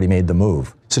 companies have already made the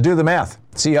move. So do the math.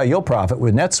 See how you'll profit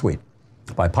with NetSuite.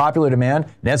 By popular demand,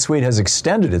 NetSuite has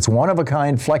extended its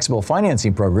one-of-a-kind flexible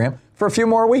financing program for a few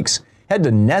more weeks. Head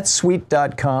to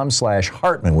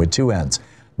netsuite.com/Hartman with 2 N's.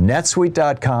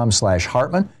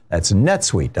 netsuite.com/Hartman. That's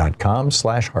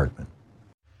netsuite.com/Hartman.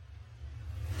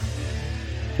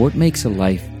 What makes a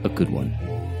life a good one?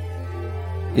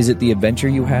 Is it the adventure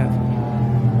you have?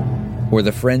 Or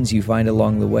the friends you find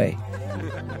along the way?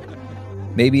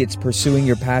 Maybe it's pursuing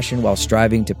your passion while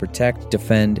striving to protect,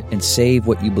 defend, and save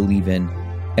what you believe in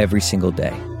every single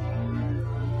day.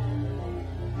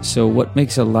 So what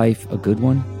makes a life a good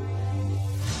one?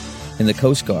 In the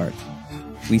Coast Guard,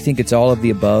 we think it's all of the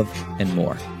above and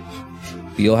more.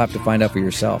 But you'll have to find out for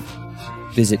yourself.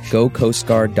 Visit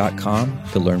gocoastguard.com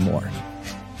to learn more.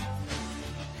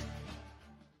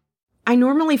 I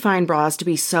normally find bras to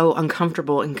be so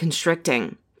uncomfortable and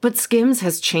constricting, but Skims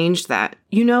has changed that.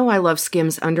 You know I love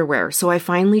Skims underwear, so I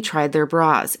finally tried their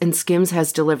bras, and Skims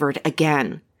has delivered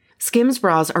again. Skims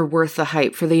bras are worth the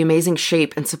hype for the amazing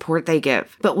shape and support they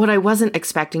give, but what I wasn't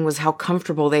expecting was how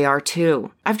comfortable they are too.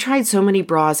 I've tried so many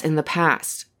bras in the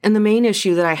past, and the main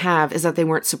issue that I have is that they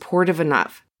weren't supportive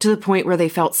enough, to the point where they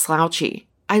felt slouchy.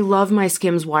 I love my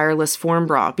Skims wireless form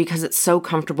bra because it's so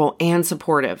comfortable and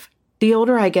supportive. The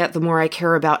older I get, the more I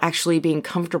care about actually being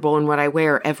comfortable in what I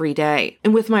wear every day.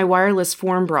 And with my wireless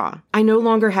form bra, I no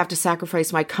longer have to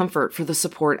sacrifice my comfort for the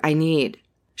support I need.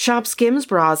 Shop Skims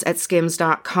bras at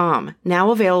skims.com,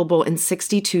 now available in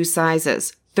 62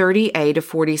 sizes, 30A to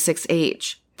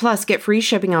 46H. Plus, get free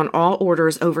shipping on all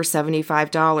orders over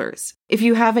 $75. If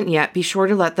you haven't yet, be sure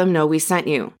to let them know we sent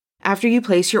you. After you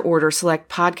place your order,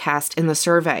 select podcast in the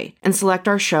survey and select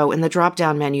our show in the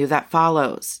drop-down menu that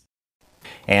follows.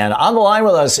 And on the line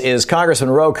with us is Congressman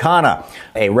Ro Khanna,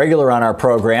 a regular on our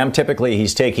program. Typically,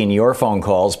 he's taking your phone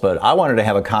calls, but I wanted to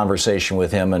have a conversation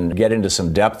with him and get into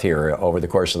some depth here over the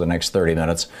course of the next 30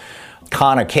 minutes.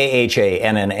 Khanna,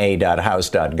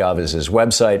 KHANNA.house.gov is his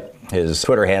website. His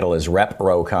Twitter handle is Rep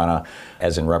Ro Khanna,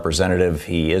 as in representative.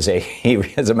 He is a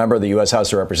member of the U.S.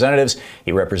 House of Representatives.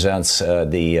 He represents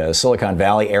the Silicon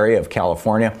Valley area of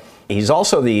California. He's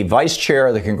also the vice chair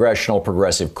of the Congressional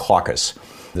Progressive Caucus.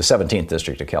 the 17th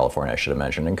District of California, I should have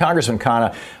mentioned. And Congressman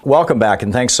Khanna, welcome back,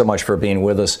 and thanks so much for being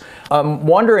with us. I'm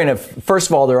wondering if, first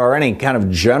of all, there are any kind of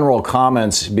general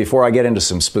comments before I get into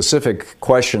some specific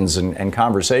questions and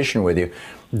conversation with you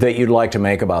that you'd like to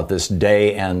make about this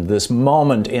day and this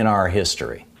moment in our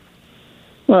history.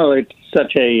 Well, it's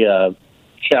such a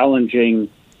challenging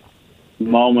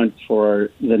moment for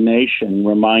the nation,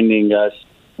 reminding us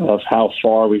of how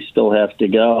far we still have to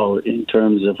go in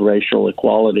terms of racial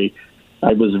equality.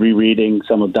 I was rereading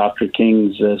some of Dr.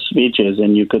 King's speeches,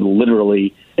 and you could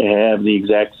literally have the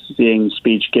exact same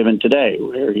speech given today,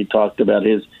 where he talked about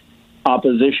his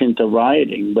opposition to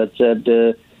rioting, but said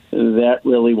that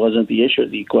really wasn't the issue.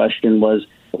 The question was,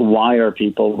 why are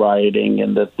people rioting,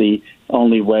 and that the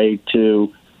only way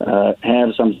to have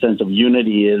some sense of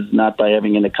unity is not by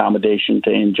having an accommodation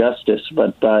to injustice,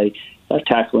 but by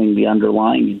tackling the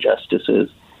underlying injustices.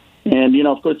 And,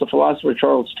 of course, the philosopher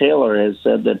Charles Taylor has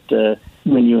said that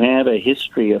when you have a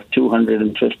history of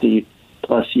 250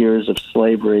 plus years of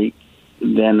slavery,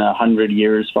 then 100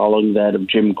 years following that of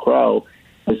Jim Crow,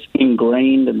 it's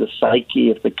ingrained in the psyche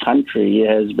of the country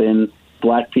has been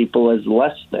black people as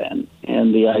less than.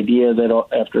 And the idea that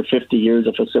after 50 years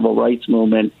of a civil rights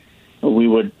movement, we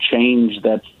would change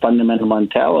that fundamental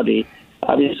mentality,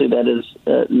 obviously that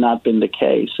has not been the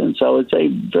case. And so it's a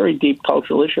very deep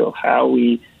cultural issue of how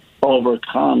we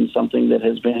overcome something that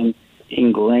has been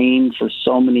ingrained for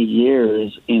so many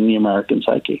years in the American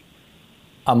psyche.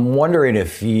 I'm wondering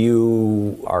if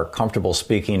you are comfortable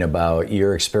speaking about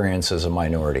your experience as a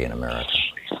minority in America.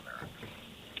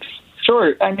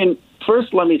 Sure. I mean,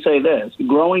 first let me say this.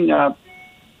 Growing up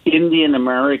Indian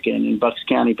American in Bucks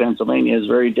County, Pennsylvania is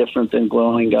very different than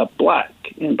growing up black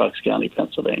in Bucks County,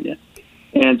 Pennsylvania.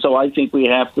 And so I think we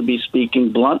have to be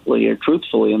speaking bluntly or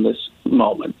truthfully in this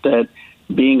moment that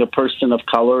being a person of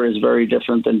color is very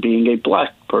different than being a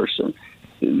black person.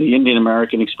 The Indian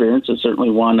American experience is certainly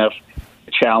one of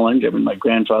challenge. I mean, my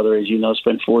grandfather, as you know,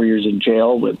 spent 4 years in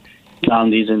jail with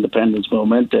Gandhi's independence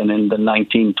movement. And in the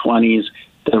 1920s,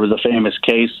 there was a famous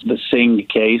case, the Singh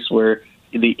case, where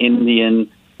an Indian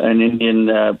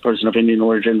person of Indian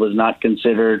origin was not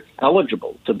considered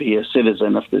eligible to be a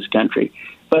citizen of this country.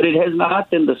 But it has not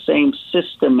been the same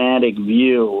systematic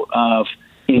view of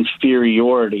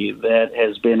inferiority that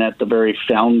has been at the very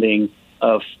founding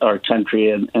of our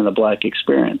country and the black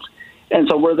experience. And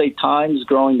so were they times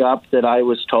growing up that I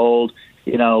was told,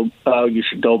 you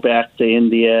should go back to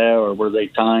India, or were they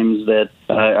times that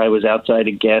I was outside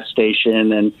a gas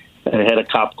station and I had a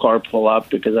cop car pull up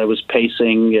because I was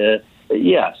pacing?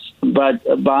 Yes.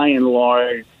 But by and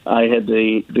large, I had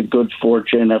the good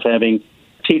fortune of having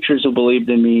teachers who believed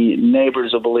in me,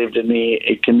 neighbors who believed in me,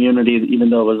 a community,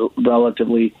 even though it was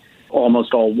relatively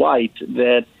almost all white,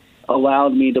 that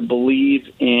allowed me to believe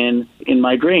in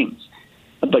my dreams.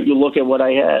 But you look at what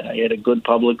I had. I had a good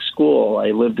public school.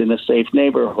 I lived in a safe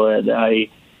neighborhood.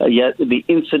 Yet the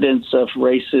incidents of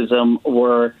racism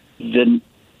were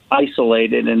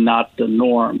isolated and not the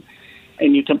norm.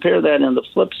 And you compare that on the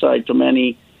flip side to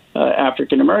many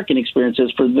African-American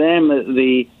experiences. For them,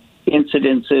 the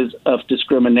incidences of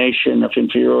discrimination, of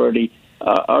inferiority,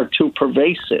 are too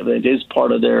pervasive. It is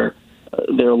part of their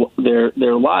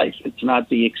life. It's not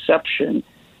the exception.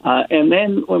 And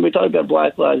then when we talk about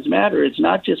Black Lives Matter, it's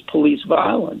not just police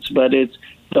violence, but it's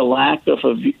the lack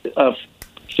of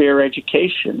fair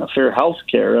education, of fair health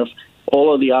care, of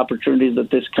all of the opportunities that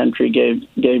this country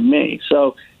gave me.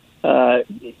 So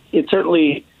it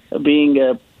certainly, being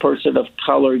a person of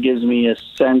color, gives me a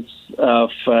sense of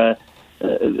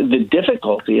the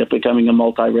difficulty of becoming a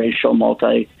multiracial,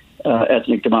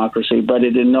 multi-ethnic democracy, but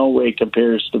it in no way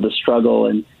compares to the struggle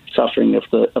and suffering of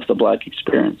the black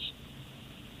experience.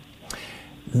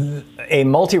 A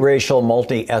multiracial,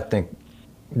 multi-ethnic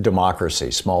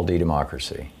democracy, small d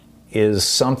democracy, is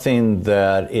something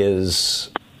that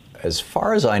is, as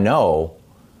far as I know,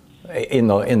 in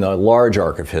the large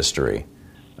arc of history,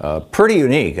 pretty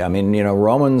unique. I mean,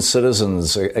 Roman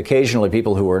citizens, occasionally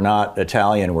people who were not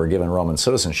Italian were given Roman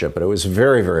citizenship, but it was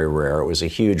very, very rare. It was a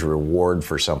huge reward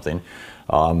for something.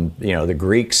 The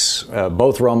Greeks,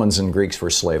 both Romans and Greeks were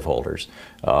slaveholders.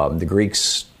 The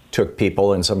Greeks took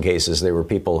people, in some cases they were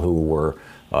people who were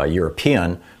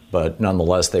European, but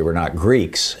nonetheless they were not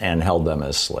Greeks, and held them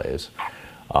as slaves.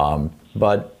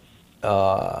 But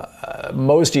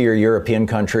most of your European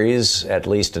countries, at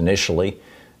least initially,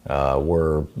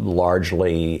 were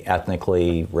largely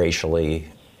ethnically,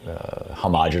 racially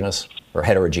homogenous, or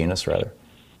heterogeneous, rather.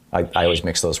 I always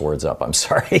mix those words up. I'm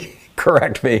sorry.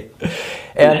 Correct me.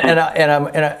 And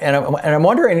I'm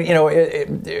wondering,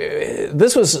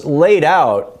 this was laid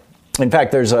out In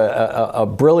fact, there's a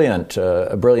brilliant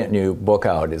new book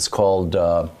out. It's called,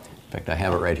 in fact, I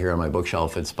have it right here on my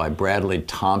bookshelf. It's by Bradley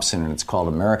Thompson, and it's called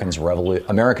America's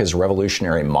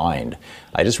Revolutionary Mind.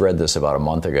 I just read this about a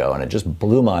month ago, and it just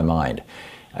blew my mind.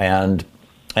 And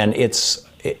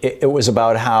it was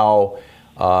about how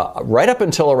right up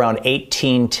until around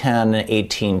 1810,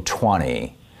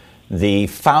 1820, the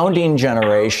founding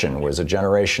generation was a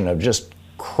generation of just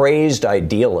crazed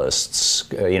idealists,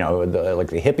 like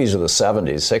the hippies of the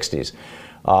 70s, 60s,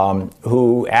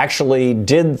 who actually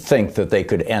did think that they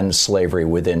could end slavery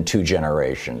within 2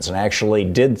 generations, and actually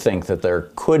did think that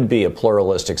there could be a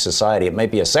pluralistic society. It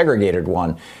might be a segregated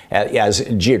one, as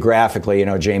geographically,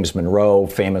 James Monroe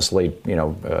famously,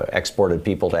 exported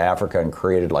people to Africa and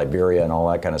created Liberia and all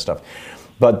that kind of stuff.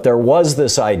 But there was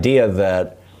this idea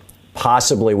that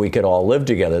possibly we could all live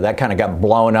together. That kind of got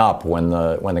blown up when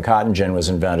the cotton gin was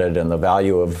invented, and the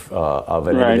value of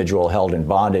an individual held in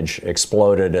bondage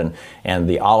exploded, and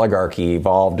the oligarchy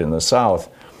evolved in the South.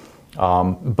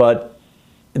 But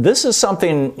this is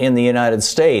something in the United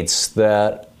States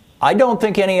that I don't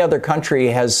think any other country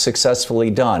has successfully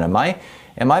done.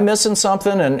 Am I missing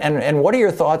something? And what are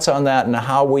your thoughts on that, and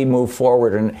how we move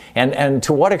forward, and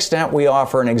to what extent we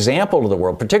offer an example to the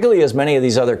world, particularly as many of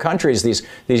these other countries,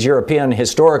 these European,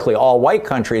 historically all-white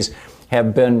countries,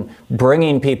 have been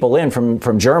bringing people in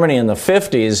from Germany in the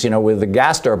 50s, with the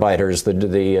Gastarbeiters,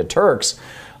 the Turks,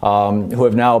 who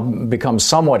have now become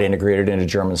somewhat integrated into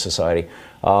German society,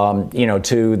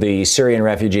 to the Syrian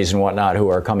refugees and whatnot who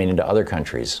are coming into other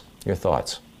countries. Your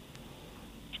thoughts?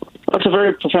 That's a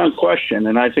very profound question,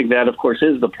 and I think that, of course,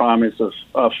 is the promise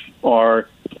of our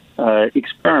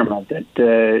experiment,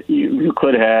 that you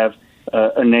could have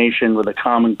a nation with a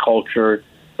common culture,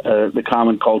 the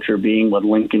common culture being what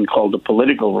Lincoln called the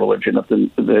political religion of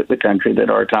the country, that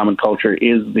our common culture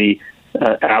is the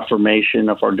affirmation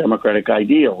of our democratic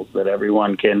ideals, that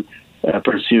everyone can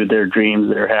pursue their dreams,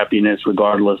 their happiness,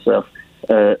 regardless of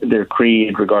their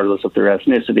creed, regardless of their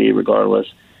ethnicity, regardless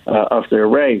of their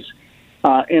race.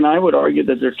 And I would argue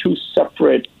that there are 2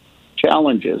 separate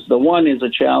challenges. The one is a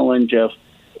challenge of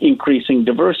increasing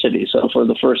diversity. So for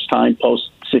the first time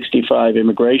post-65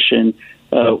 immigration,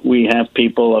 we have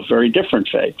people of very different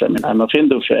faiths. I mean, I'm of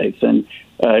Hindu faith, and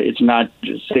it's not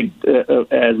just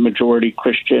as majority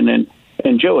Christian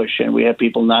and Jewish. And we have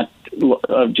people not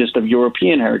just of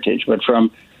European heritage, but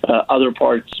from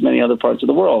many other parts of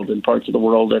the world, and parts of the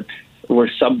world that were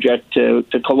subject to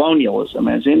colonialism,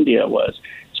 as India was.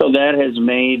 So that has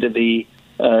made the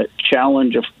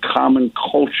challenge of common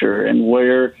culture, and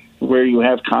where you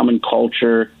have common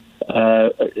culture,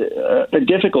 a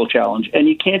difficult challenge. And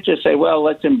you can't just say, well,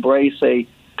 let's embrace a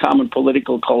common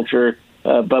political culture,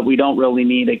 but we don't really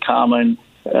need a common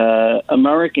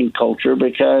American culture,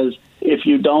 because if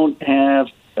you don't have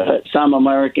some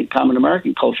common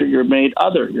American culture, you're made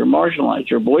other, you're marginalized,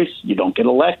 your voice, you don't get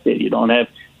elected, you don't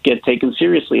get taken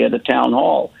seriously at a town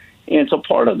hall. And so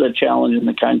part of the challenge in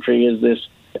the country is this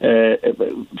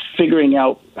figuring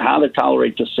out how to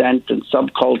tolerate dissent and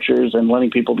subcultures and letting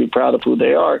people be proud of who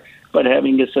they are, but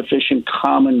having a sufficient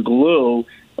common glue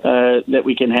that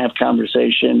we can have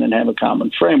conversation and have a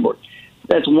common framework.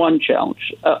 That's one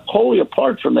challenge. Wholly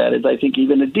apart from that is, I think,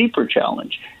 even a deeper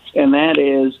challenge, and that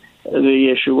is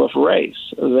the issue of race,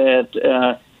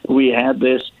 that we had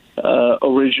this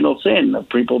original sin of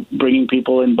bringing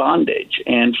people in bondage.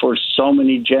 And for so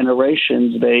many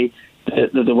generations, the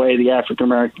way the African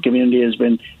American community has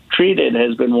been treated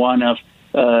has been one of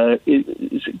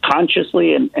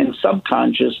consciously and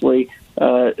subconsciously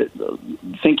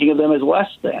thinking of them as less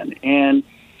than. And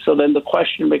so then the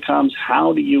question becomes,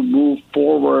 how do you move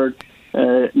forward,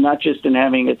 not just in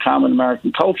having a common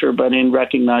American culture, but in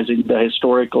recognizing the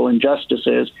historical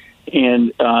injustices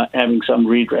and having some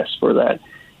redress for that.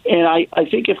 And I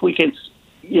think if we can,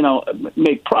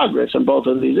 make progress on both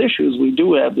of these issues, we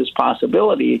do have this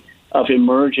possibility of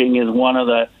emerging as one of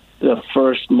the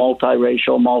first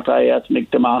multiracial,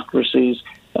 multi-ethnic democracies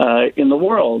in the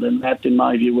world. And that, in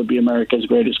my view, would be America's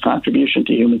greatest contribution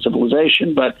to human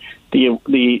civilization. But the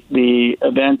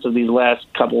events of these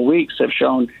last couple of weeks have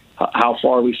shown how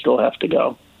far we still have to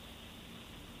go.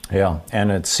 Yeah,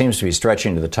 and it seems to be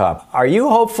stretching to the top. Are you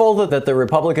hopeful that the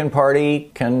Republican Party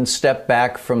can step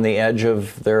back from the edge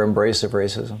of their embrace of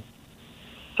racism?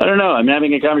 I don't know. I'm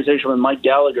having a conversation with Mike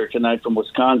Gallagher tonight from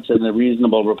Wisconsin, a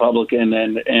reasonable Republican,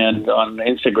 and on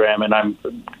Instagram, and I'm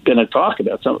going to talk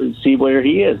about something, see where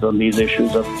he is on these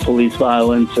issues of police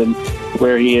violence and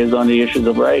where he is on the issues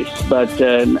of race, but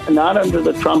not under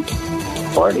the Trump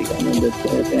party. I mean,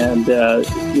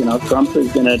 Trump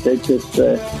is going to take this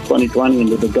 2020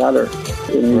 into the gutter.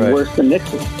 Right. Worse than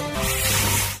Nixon.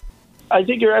 I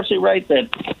think you're absolutely right that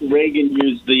Reagan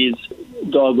used these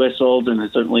dog whistles,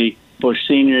 and certainly Bush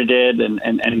Sr. did,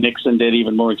 and Nixon did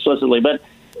even more explicitly. But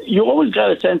you always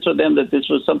got a sense of them that this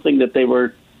was something that they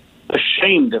were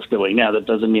ashamed of doing. Now, that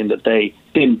doesn't mean that they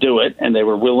didn't do it, and they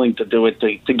were willing to do it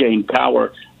to gain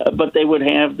power, but they would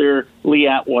have their Lee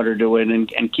Atwater do it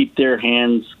and keep their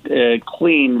hands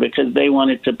clean, because they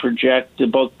wanted to project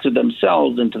both to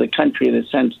themselves and to the country the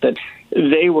sense that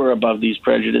they were above these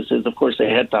prejudices. Of course, they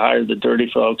had to hire the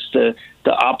dirty folks, the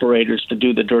operators, to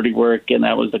do the dirty work, and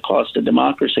that was the cost of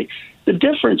democracy. The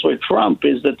difference with Trump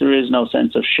is that there is no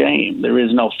sense of shame. There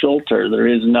is no filter. There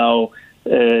is no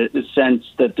sense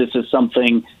that this is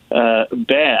something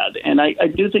bad. And I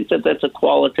do think that that's a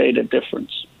qualitative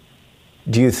difference.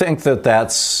 Do you think that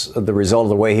that's the result of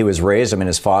the way he was raised? I mean,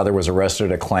 his father was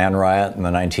arrested at a Klan riot in the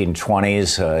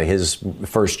 1920s. His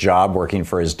first job working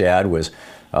for his dad was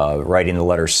writing the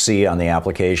letter C on the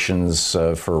applications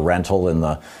for rental in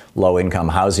the low-income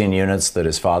housing units that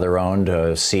his father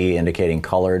owned, C indicating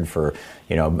colored for,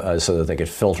 so that they could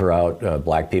filter out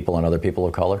black people and other people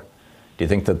of color. Do you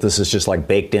think that this is just like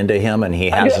baked into him, and he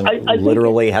hasn't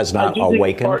has not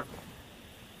awakened?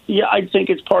 I think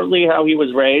it's partly how he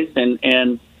was raised, and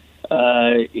in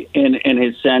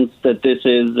his sense that this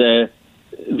is the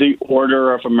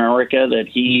order of America that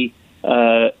he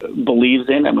believes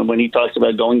in. I mean, when he talks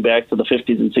about going back to the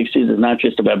 50s and 60s, it's not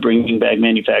just about bringing back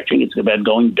manufacturing; it's about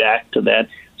going back to that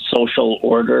social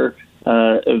order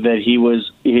that he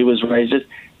was raised with.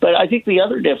 But I think the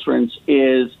other difference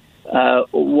is,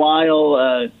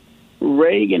 while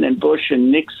Reagan and Bush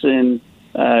and Nixon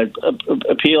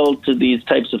appealed to these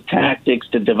types of tactics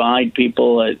to divide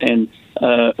people and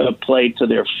play to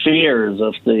their fears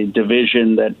of the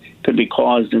division that could be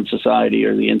caused in society,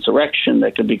 or the insurrection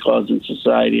that could be caused in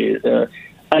society,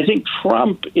 I think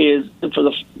Trump is, for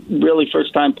the really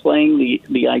first time, playing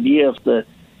the idea of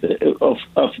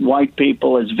white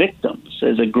people as victims,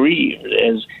 as aggrieved,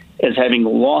 as having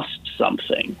lost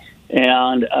something.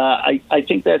 And I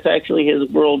think that's actually his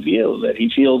worldview, that he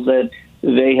feels that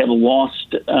they have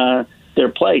lost their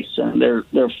place, and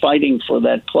they're fighting for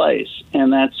that place.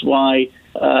 And that's why,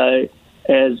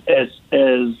 as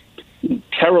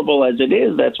terrible as it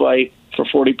is, that's why for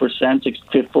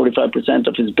 45%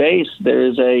 of his base, there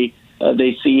is they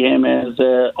see him as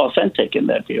authentic in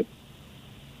that view.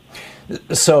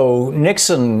 So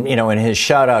Nixon, in his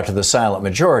shout out to the silent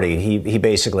majority, he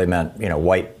basically meant,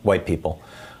 white people.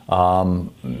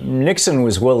 Nixon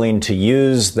was willing to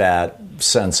use that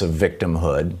sense of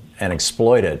victimhood and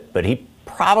exploit it, but he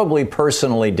probably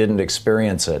personally didn't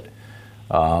experience it.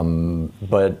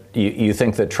 But you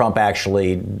think that Trump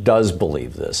actually does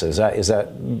believe this?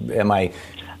 Am I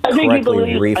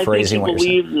correctly rephrasing what you're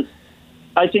saying?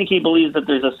 I think he believes that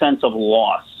there's a sense of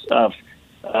loss of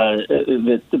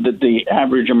the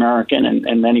average American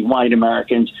and many white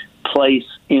Americans place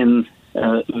in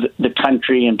the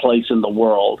country and place in the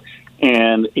world,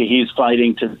 and he's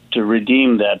fighting to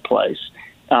redeem that place.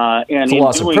 And it's a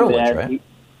loss of privilege, that, right?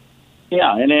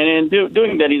 And in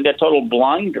doing that, he's got total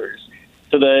blinders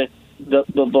to the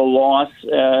loss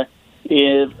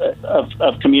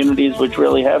of communities which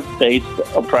really have faced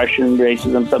oppression,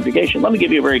 racism, subjugation. Let me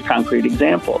give you a very concrete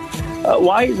example.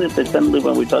 Why is it that suddenly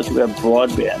when we talk about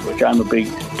broadband, which I'm a big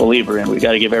believer in, we've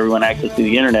got to give everyone access to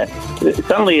the internet,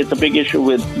 suddenly it's a big issue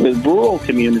with rural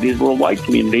communities, rural white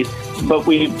communities, but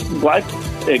black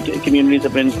communities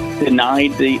have been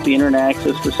denied the internet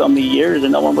access for so many years,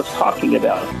 and no one was talking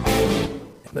about it.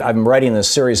 I'm writing this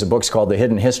series of books called the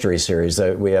Hidden History series.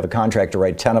 We have a contract to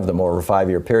write 10 of them over a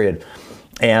 5-year period.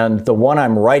 And the one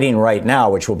I'm writing right now,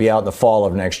 which will be out in the fall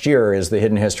of next year, is the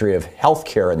hidden history of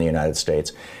healthcare in the United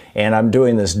States. And I'm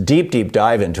doing this deep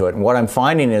dive into it. And what I'm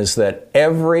finding is that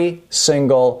every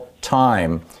single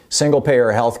time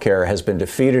single-payer healthcare has been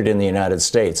defeated in the United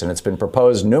States, and it's been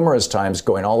proposed numerous times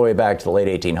going all the way back to the late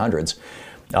 1800s,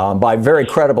 by very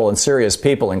credible and serious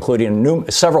people,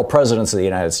 including several presidents of the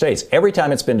United States. Every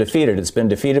time it's been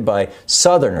defeated by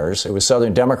Southerners. It was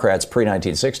Southern Democrats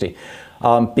pre-1960,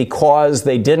 because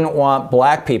they didn't want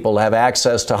black people to have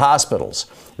access to hospitals.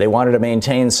 They wanted to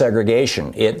maintain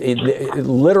segregation. It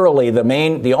literally,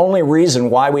 the only reason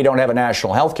why we don't have a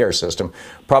national health care system,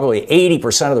 probably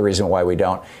 80% of the reason why we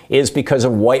don't, is because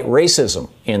of white racism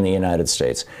in the United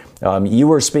States. You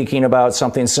were speaking about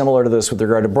something similar to this with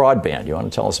regard to broadband. You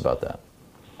want to tell us about that?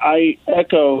 I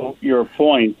echo your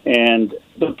point, and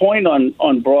the point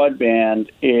on broadband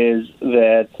is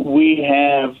that we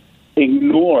have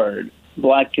ignored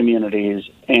black communities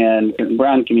and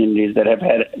brown communities that have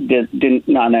had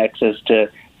non-access to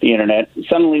the internet.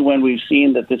 Suddenly, when we've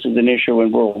seen that this is an issue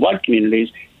in rural white communities,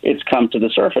 it's come to the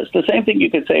surface. The same thing you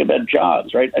could say about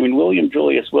jobs, right? I mean, William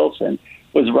Julius Wilson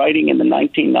was writing in the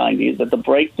 1990s that the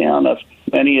breakdown of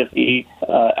many of the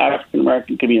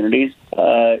African-American communities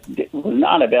was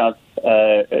not about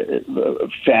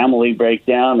family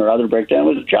breakdown or other breakdown.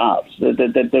 It was jobs.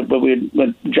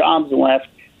 When jobs left,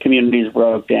 communities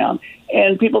broke down.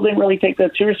 And people didn't really take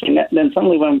that seriously. And then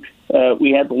suddenly when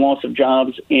we had the loss of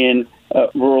jobs in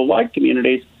rural white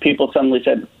communities, people suddenly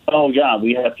said, oh, yeah,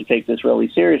 we have to take this really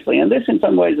seriously. And this, in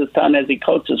some ways, is Ta-Nehisi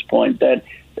Coates' point that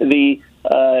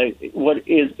what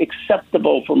is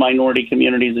acceptable for minority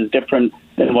communities is different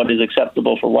than what is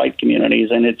acceptable for white communities.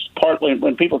 And it's partly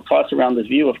when people toss around this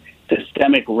view of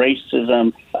systemic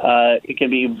racism, it can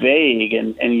be vague.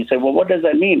 And you say, well, what does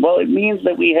that mean? Well, it means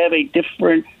that we have a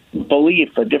different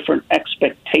belief, a different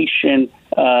expectation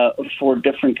for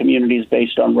different communities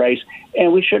based on race.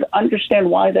 And we should understand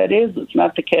why that is. It's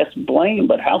not to cast blame,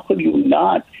 but how could you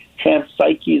not have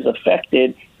psyches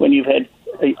affected when you've had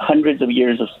hundreds of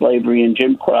years of slavery and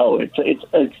Jim Crow?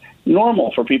 It's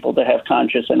normal for people to have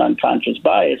conscious and unconscious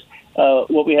bias.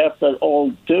 What we have to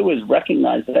all do is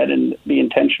recognize that and be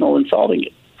intentional in solving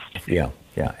it. Yeah,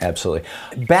 absolutely.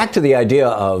 Back to the idea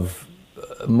of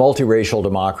multiracial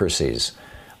democracies.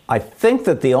 I think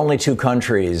that the only two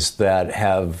countries that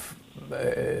have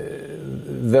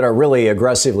that are really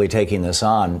aggressively taking this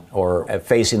on or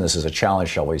facing this as a challenge,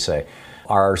 shall we say,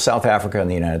 are South Africa and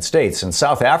the United States. And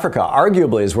South Africa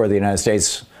arguably is where the United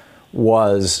States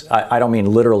was, I don't mean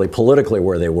literally politically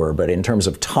where they were, but in terms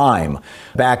of time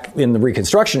back in the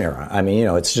Reconstruction era. I mean,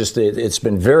 it's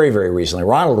been very, very recently.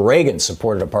 Ronald Reagan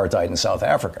supported apartheid in South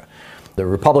Africa. The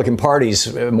Republican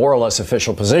Party's more or less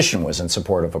official position was in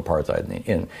support of apartheid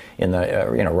in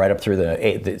the right up through the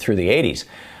 80s.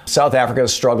 South Africa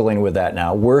is struggling with that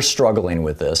now. We're struggling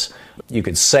with this. You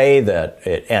could say that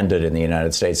it ended in the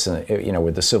United States,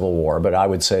 with the Civil War, but I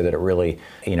would say that it really,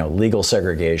 legal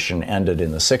segregation ended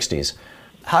in the 60s.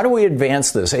 How do we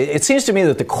advance this? It seems to me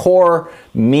that the core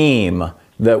meme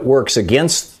that works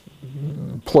against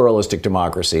pluralistic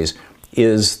democracies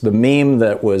is the meme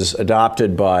that was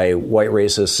adopted by white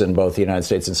racists in both the United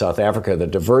States and South Africa,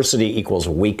 that diversity equals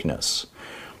weakness.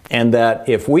 And that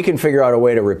if we can figure out a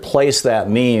way to replace that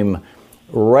meme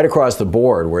right across the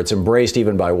board, where it's embraced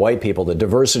even by white people, that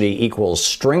diversity equals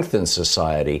strength in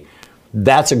society,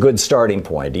 that's a good starting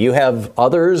point. Do you have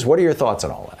others? What are your thoughts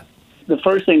on all that? The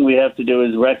first thing we have to do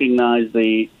is recognize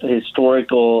the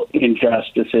historical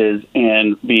injustices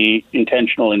and be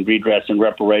intentional in redress and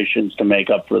reparations to make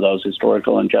up for those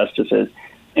historical injustices.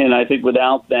 And I think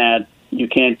without that, you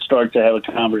can't start to have a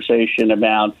conversation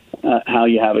about how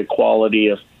you have equality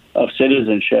of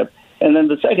citizenship. And then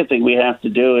the second thing we have to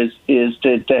do is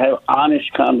to have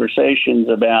honest conversations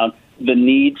about the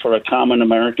need for a common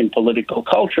American political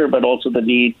culture, but also the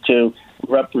need to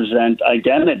represent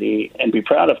identity and be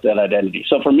proud of that identity.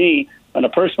 So for me, on a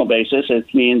personal basis, it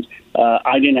means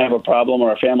I didn't have a problem,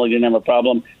 or our family didn't have a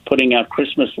problem putting out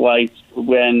Christmas lights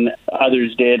when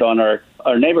others did on our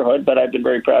neighborhood, but I've been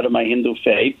very proud of my Hindu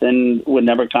faith and would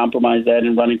never compromise that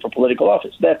in running for political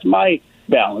office. That's my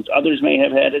balance. Others may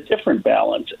have had a different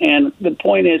balance. And the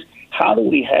point is, how do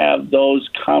we have those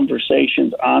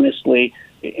conversations honestly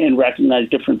and recognize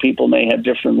different people may have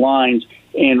different lines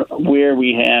and where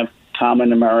we have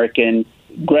common American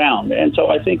ground? And so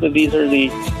I think that these are the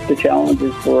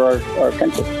challenges for our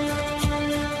country.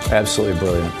 Absolutely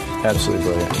brilliant. Absolutely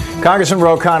brilliant. Congressman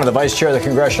Ro Khanna, the Vice Chair of the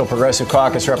Congressional Progressive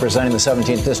Caucus, representing the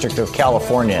 17th District of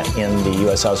California in the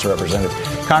U.S. House of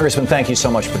Representatives. Congressman, thank you so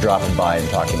much for dropping by and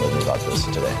talking with me about this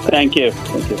today. Thank you.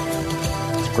 Thank you.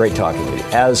 It's great talking with you,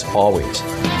 as always.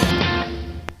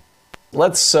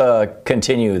 Let's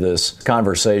continue this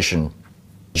conversation,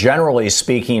 generally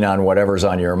speaking on whatever's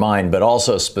on your mind, but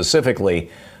also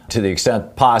specifically to the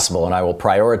extent possible, and I will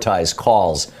prioritize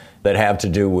calls that have to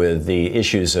do with the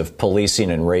issues of policing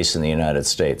and race in the United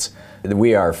States.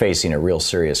 We are facing a real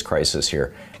serious crisis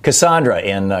here. Cassandra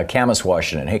in Camas,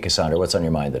 Washington. Hey, Cassandra, what's on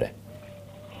your mind today?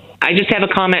 I just have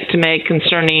a comment to make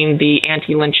concerning the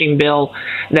anti-lynching bill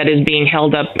that is being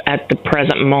held up at the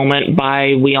present moment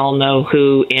by we all know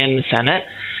who in the Senate.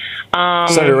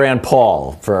 Senator Rand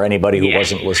Paul, for anybody who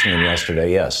wasn't listening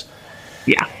yesterday, yes.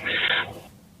 Yeah.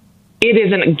 It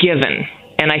isn't a given.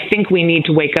 And I think we need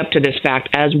to wake up to this fact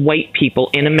as white people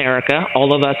in America,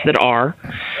 all of us that are,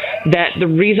 that the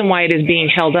reason why it is being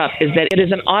held up is that it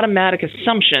is an automatic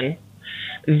assumption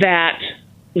that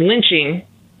lynching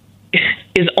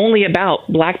is only about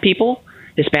black people,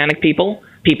 Hispanic people,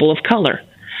 people of color.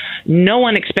 No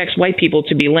one expects white people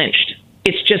to be lynched.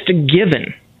 It's just a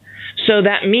given. So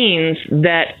that means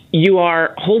that you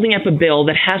are holding up a bill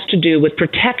that has to do with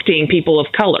protecting people of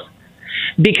color.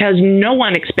 because no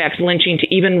one expects lynching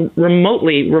to even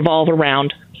remotely revolve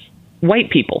around white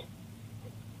people.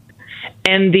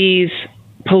 And these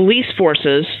police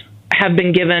forces have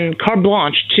been given carte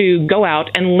blanche to go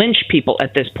out and lynch people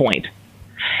at this point.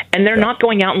 And they're not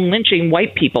going out and lynching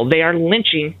white people. They are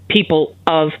lynching people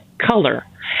of color.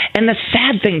 And the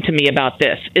sad thing to me about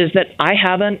this is that I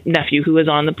have a nephew who is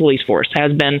on the police force,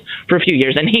 has been for a few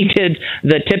years, and he did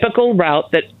the typical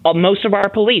route that most of our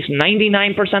police,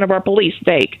 99% of our police,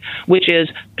 take, which is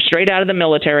straight out of the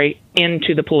military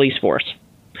into the police force,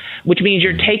 which means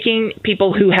you're taking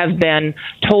people who have been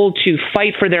told to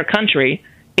fight for their country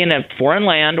in a foreign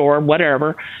land or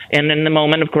whatever, and in the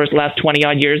moment, of course, the last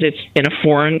 20-odd years, it's in a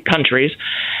foreign countries,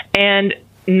 and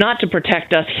not to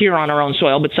protect us here on our own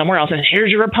soil, but somewhere else. And here's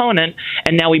your opponent,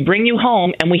 and now we bring you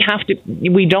home, and we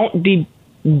don't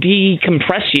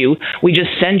decompress you. We just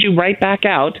send you right back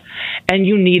out, and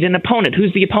you need an opponent.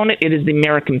 Who's the opponent? It is the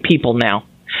American people now.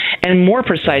 And more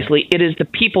precisely, it is the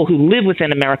people who live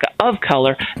within America of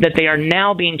color that they are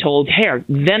now being told, here,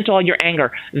 vent all your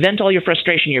anger, vent all your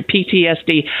frustration, your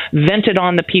PTSD, vent it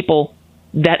on the people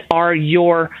that are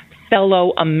your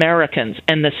fellow Americans.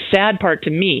 And the sad part to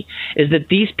me is that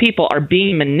these people are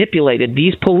being manipulated.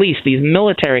 These police, these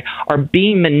military are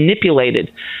being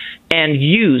manipulated and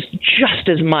used just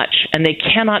as much. And they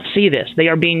cannot see this. They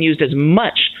are being used as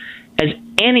much as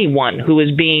anyone who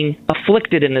is being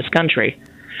afflicted in this country.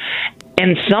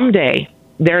 And someday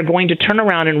they're going to turn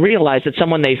around and realize that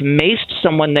someone they've maced,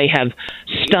 someone they have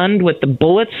stunned with the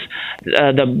bullets,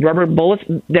 the rubber bullets,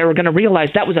 they're going to realize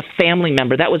that was a family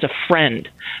member, that was a friend.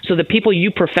 So the people you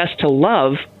profess to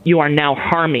love, you are now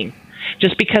harming.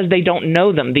 Just because they don't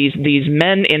know them. These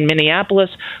men in Minneapolis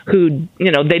who,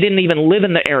 they didn't even live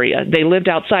in the area. They lived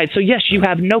outside. So, yes, you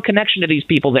have no connection to these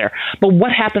people there. But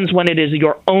what happens when it is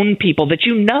your own people that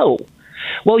you know?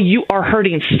 Well, you are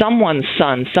hurting someone's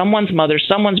son, someone's mother,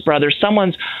 someone's brother,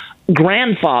 someone's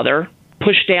grandfather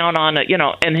pushed down on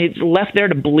and he's left there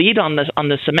to bleed on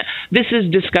the cement. This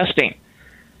is disgusting.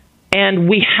 And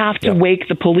we have to wake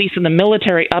the police and the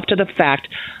military up to the fact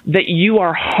that you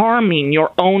are harming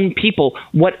your own people,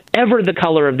 whatever the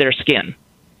color of their skin.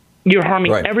 You're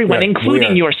harming everyone,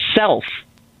 including yourself.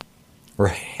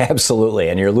 Right, absolutely,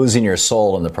 and you're losing your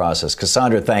soul in the process.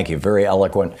 Cassandra, thank you. Very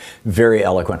eloquent, very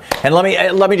eloquent. And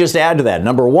let me just add to that.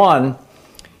 Number one,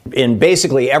 in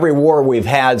basically every war we've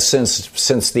had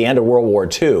since the end of World War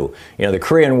II, the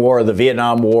Korean War, the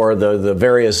Vietnam War, the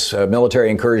various military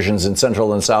incursions in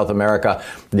Central and South America,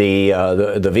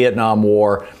 the Vietnam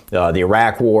War, the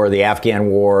Iraq War, the Afghan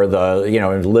War,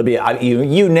 Libya,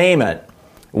 you name it.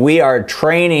 We are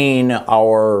training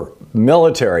our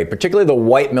military, particularly the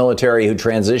white military who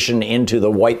transition into the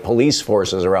white police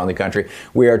forces around the country.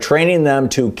 We are training them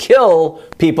to kill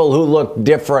people who look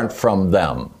different from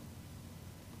them.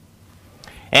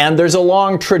 And there's a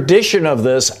long tradition of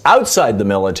this outside the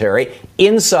military,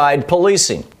 inside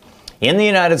policing. In the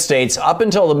United States, up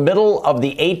until the middle of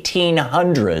the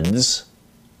 1800s,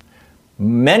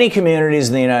 many communities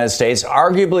in the United States,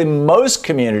 arguably most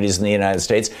communities in the United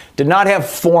States, did not have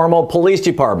formal police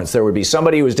departments. There would be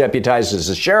somebody who was deputized as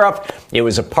a sheriff. It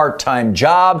was a part-time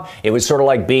job. It was sort of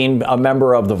like being a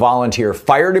member of the volunteer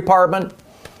fire department.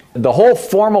 The whole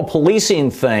formal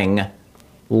policing thing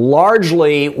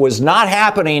largely was not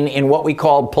happening in what we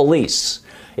called police.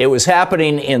 It was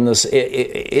happening in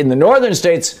the northern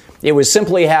states. It was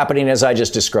simply happening as I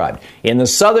just described. In the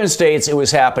southern states, it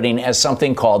was happening as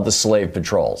something called the slave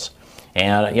patrols.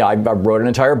 And I wrote an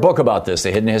entire book about this,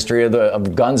 the hidden history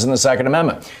of guns in the Second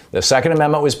Amendment. The Second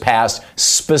Amendment was passed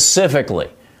specifically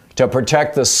to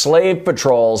protect the slave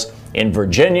patrols in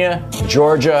Virginia,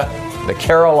 Georgia, the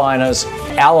Carolinas,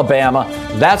 Alabama.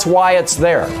 That's why it's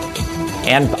there.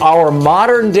 And our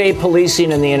modern day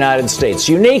policing in the United States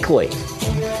uniquely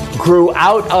grew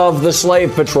out of the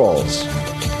slave patrols.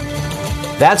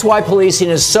 That's why policing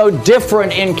is so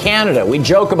different in Canada. We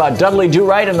joke about Dudley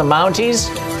Do-Right and the Mounties.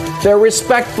 They're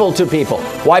respectful to people.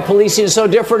 Why policing is so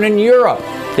different in Europe.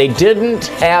 They didn't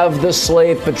have the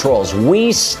slave patrols.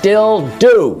 We still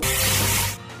do.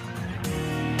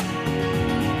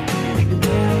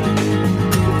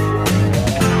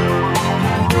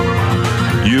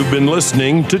 You've been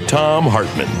listening to Thom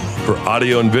Hartmann. For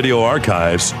audio and video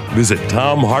archives, visit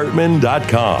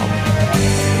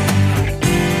thomhartmann.com.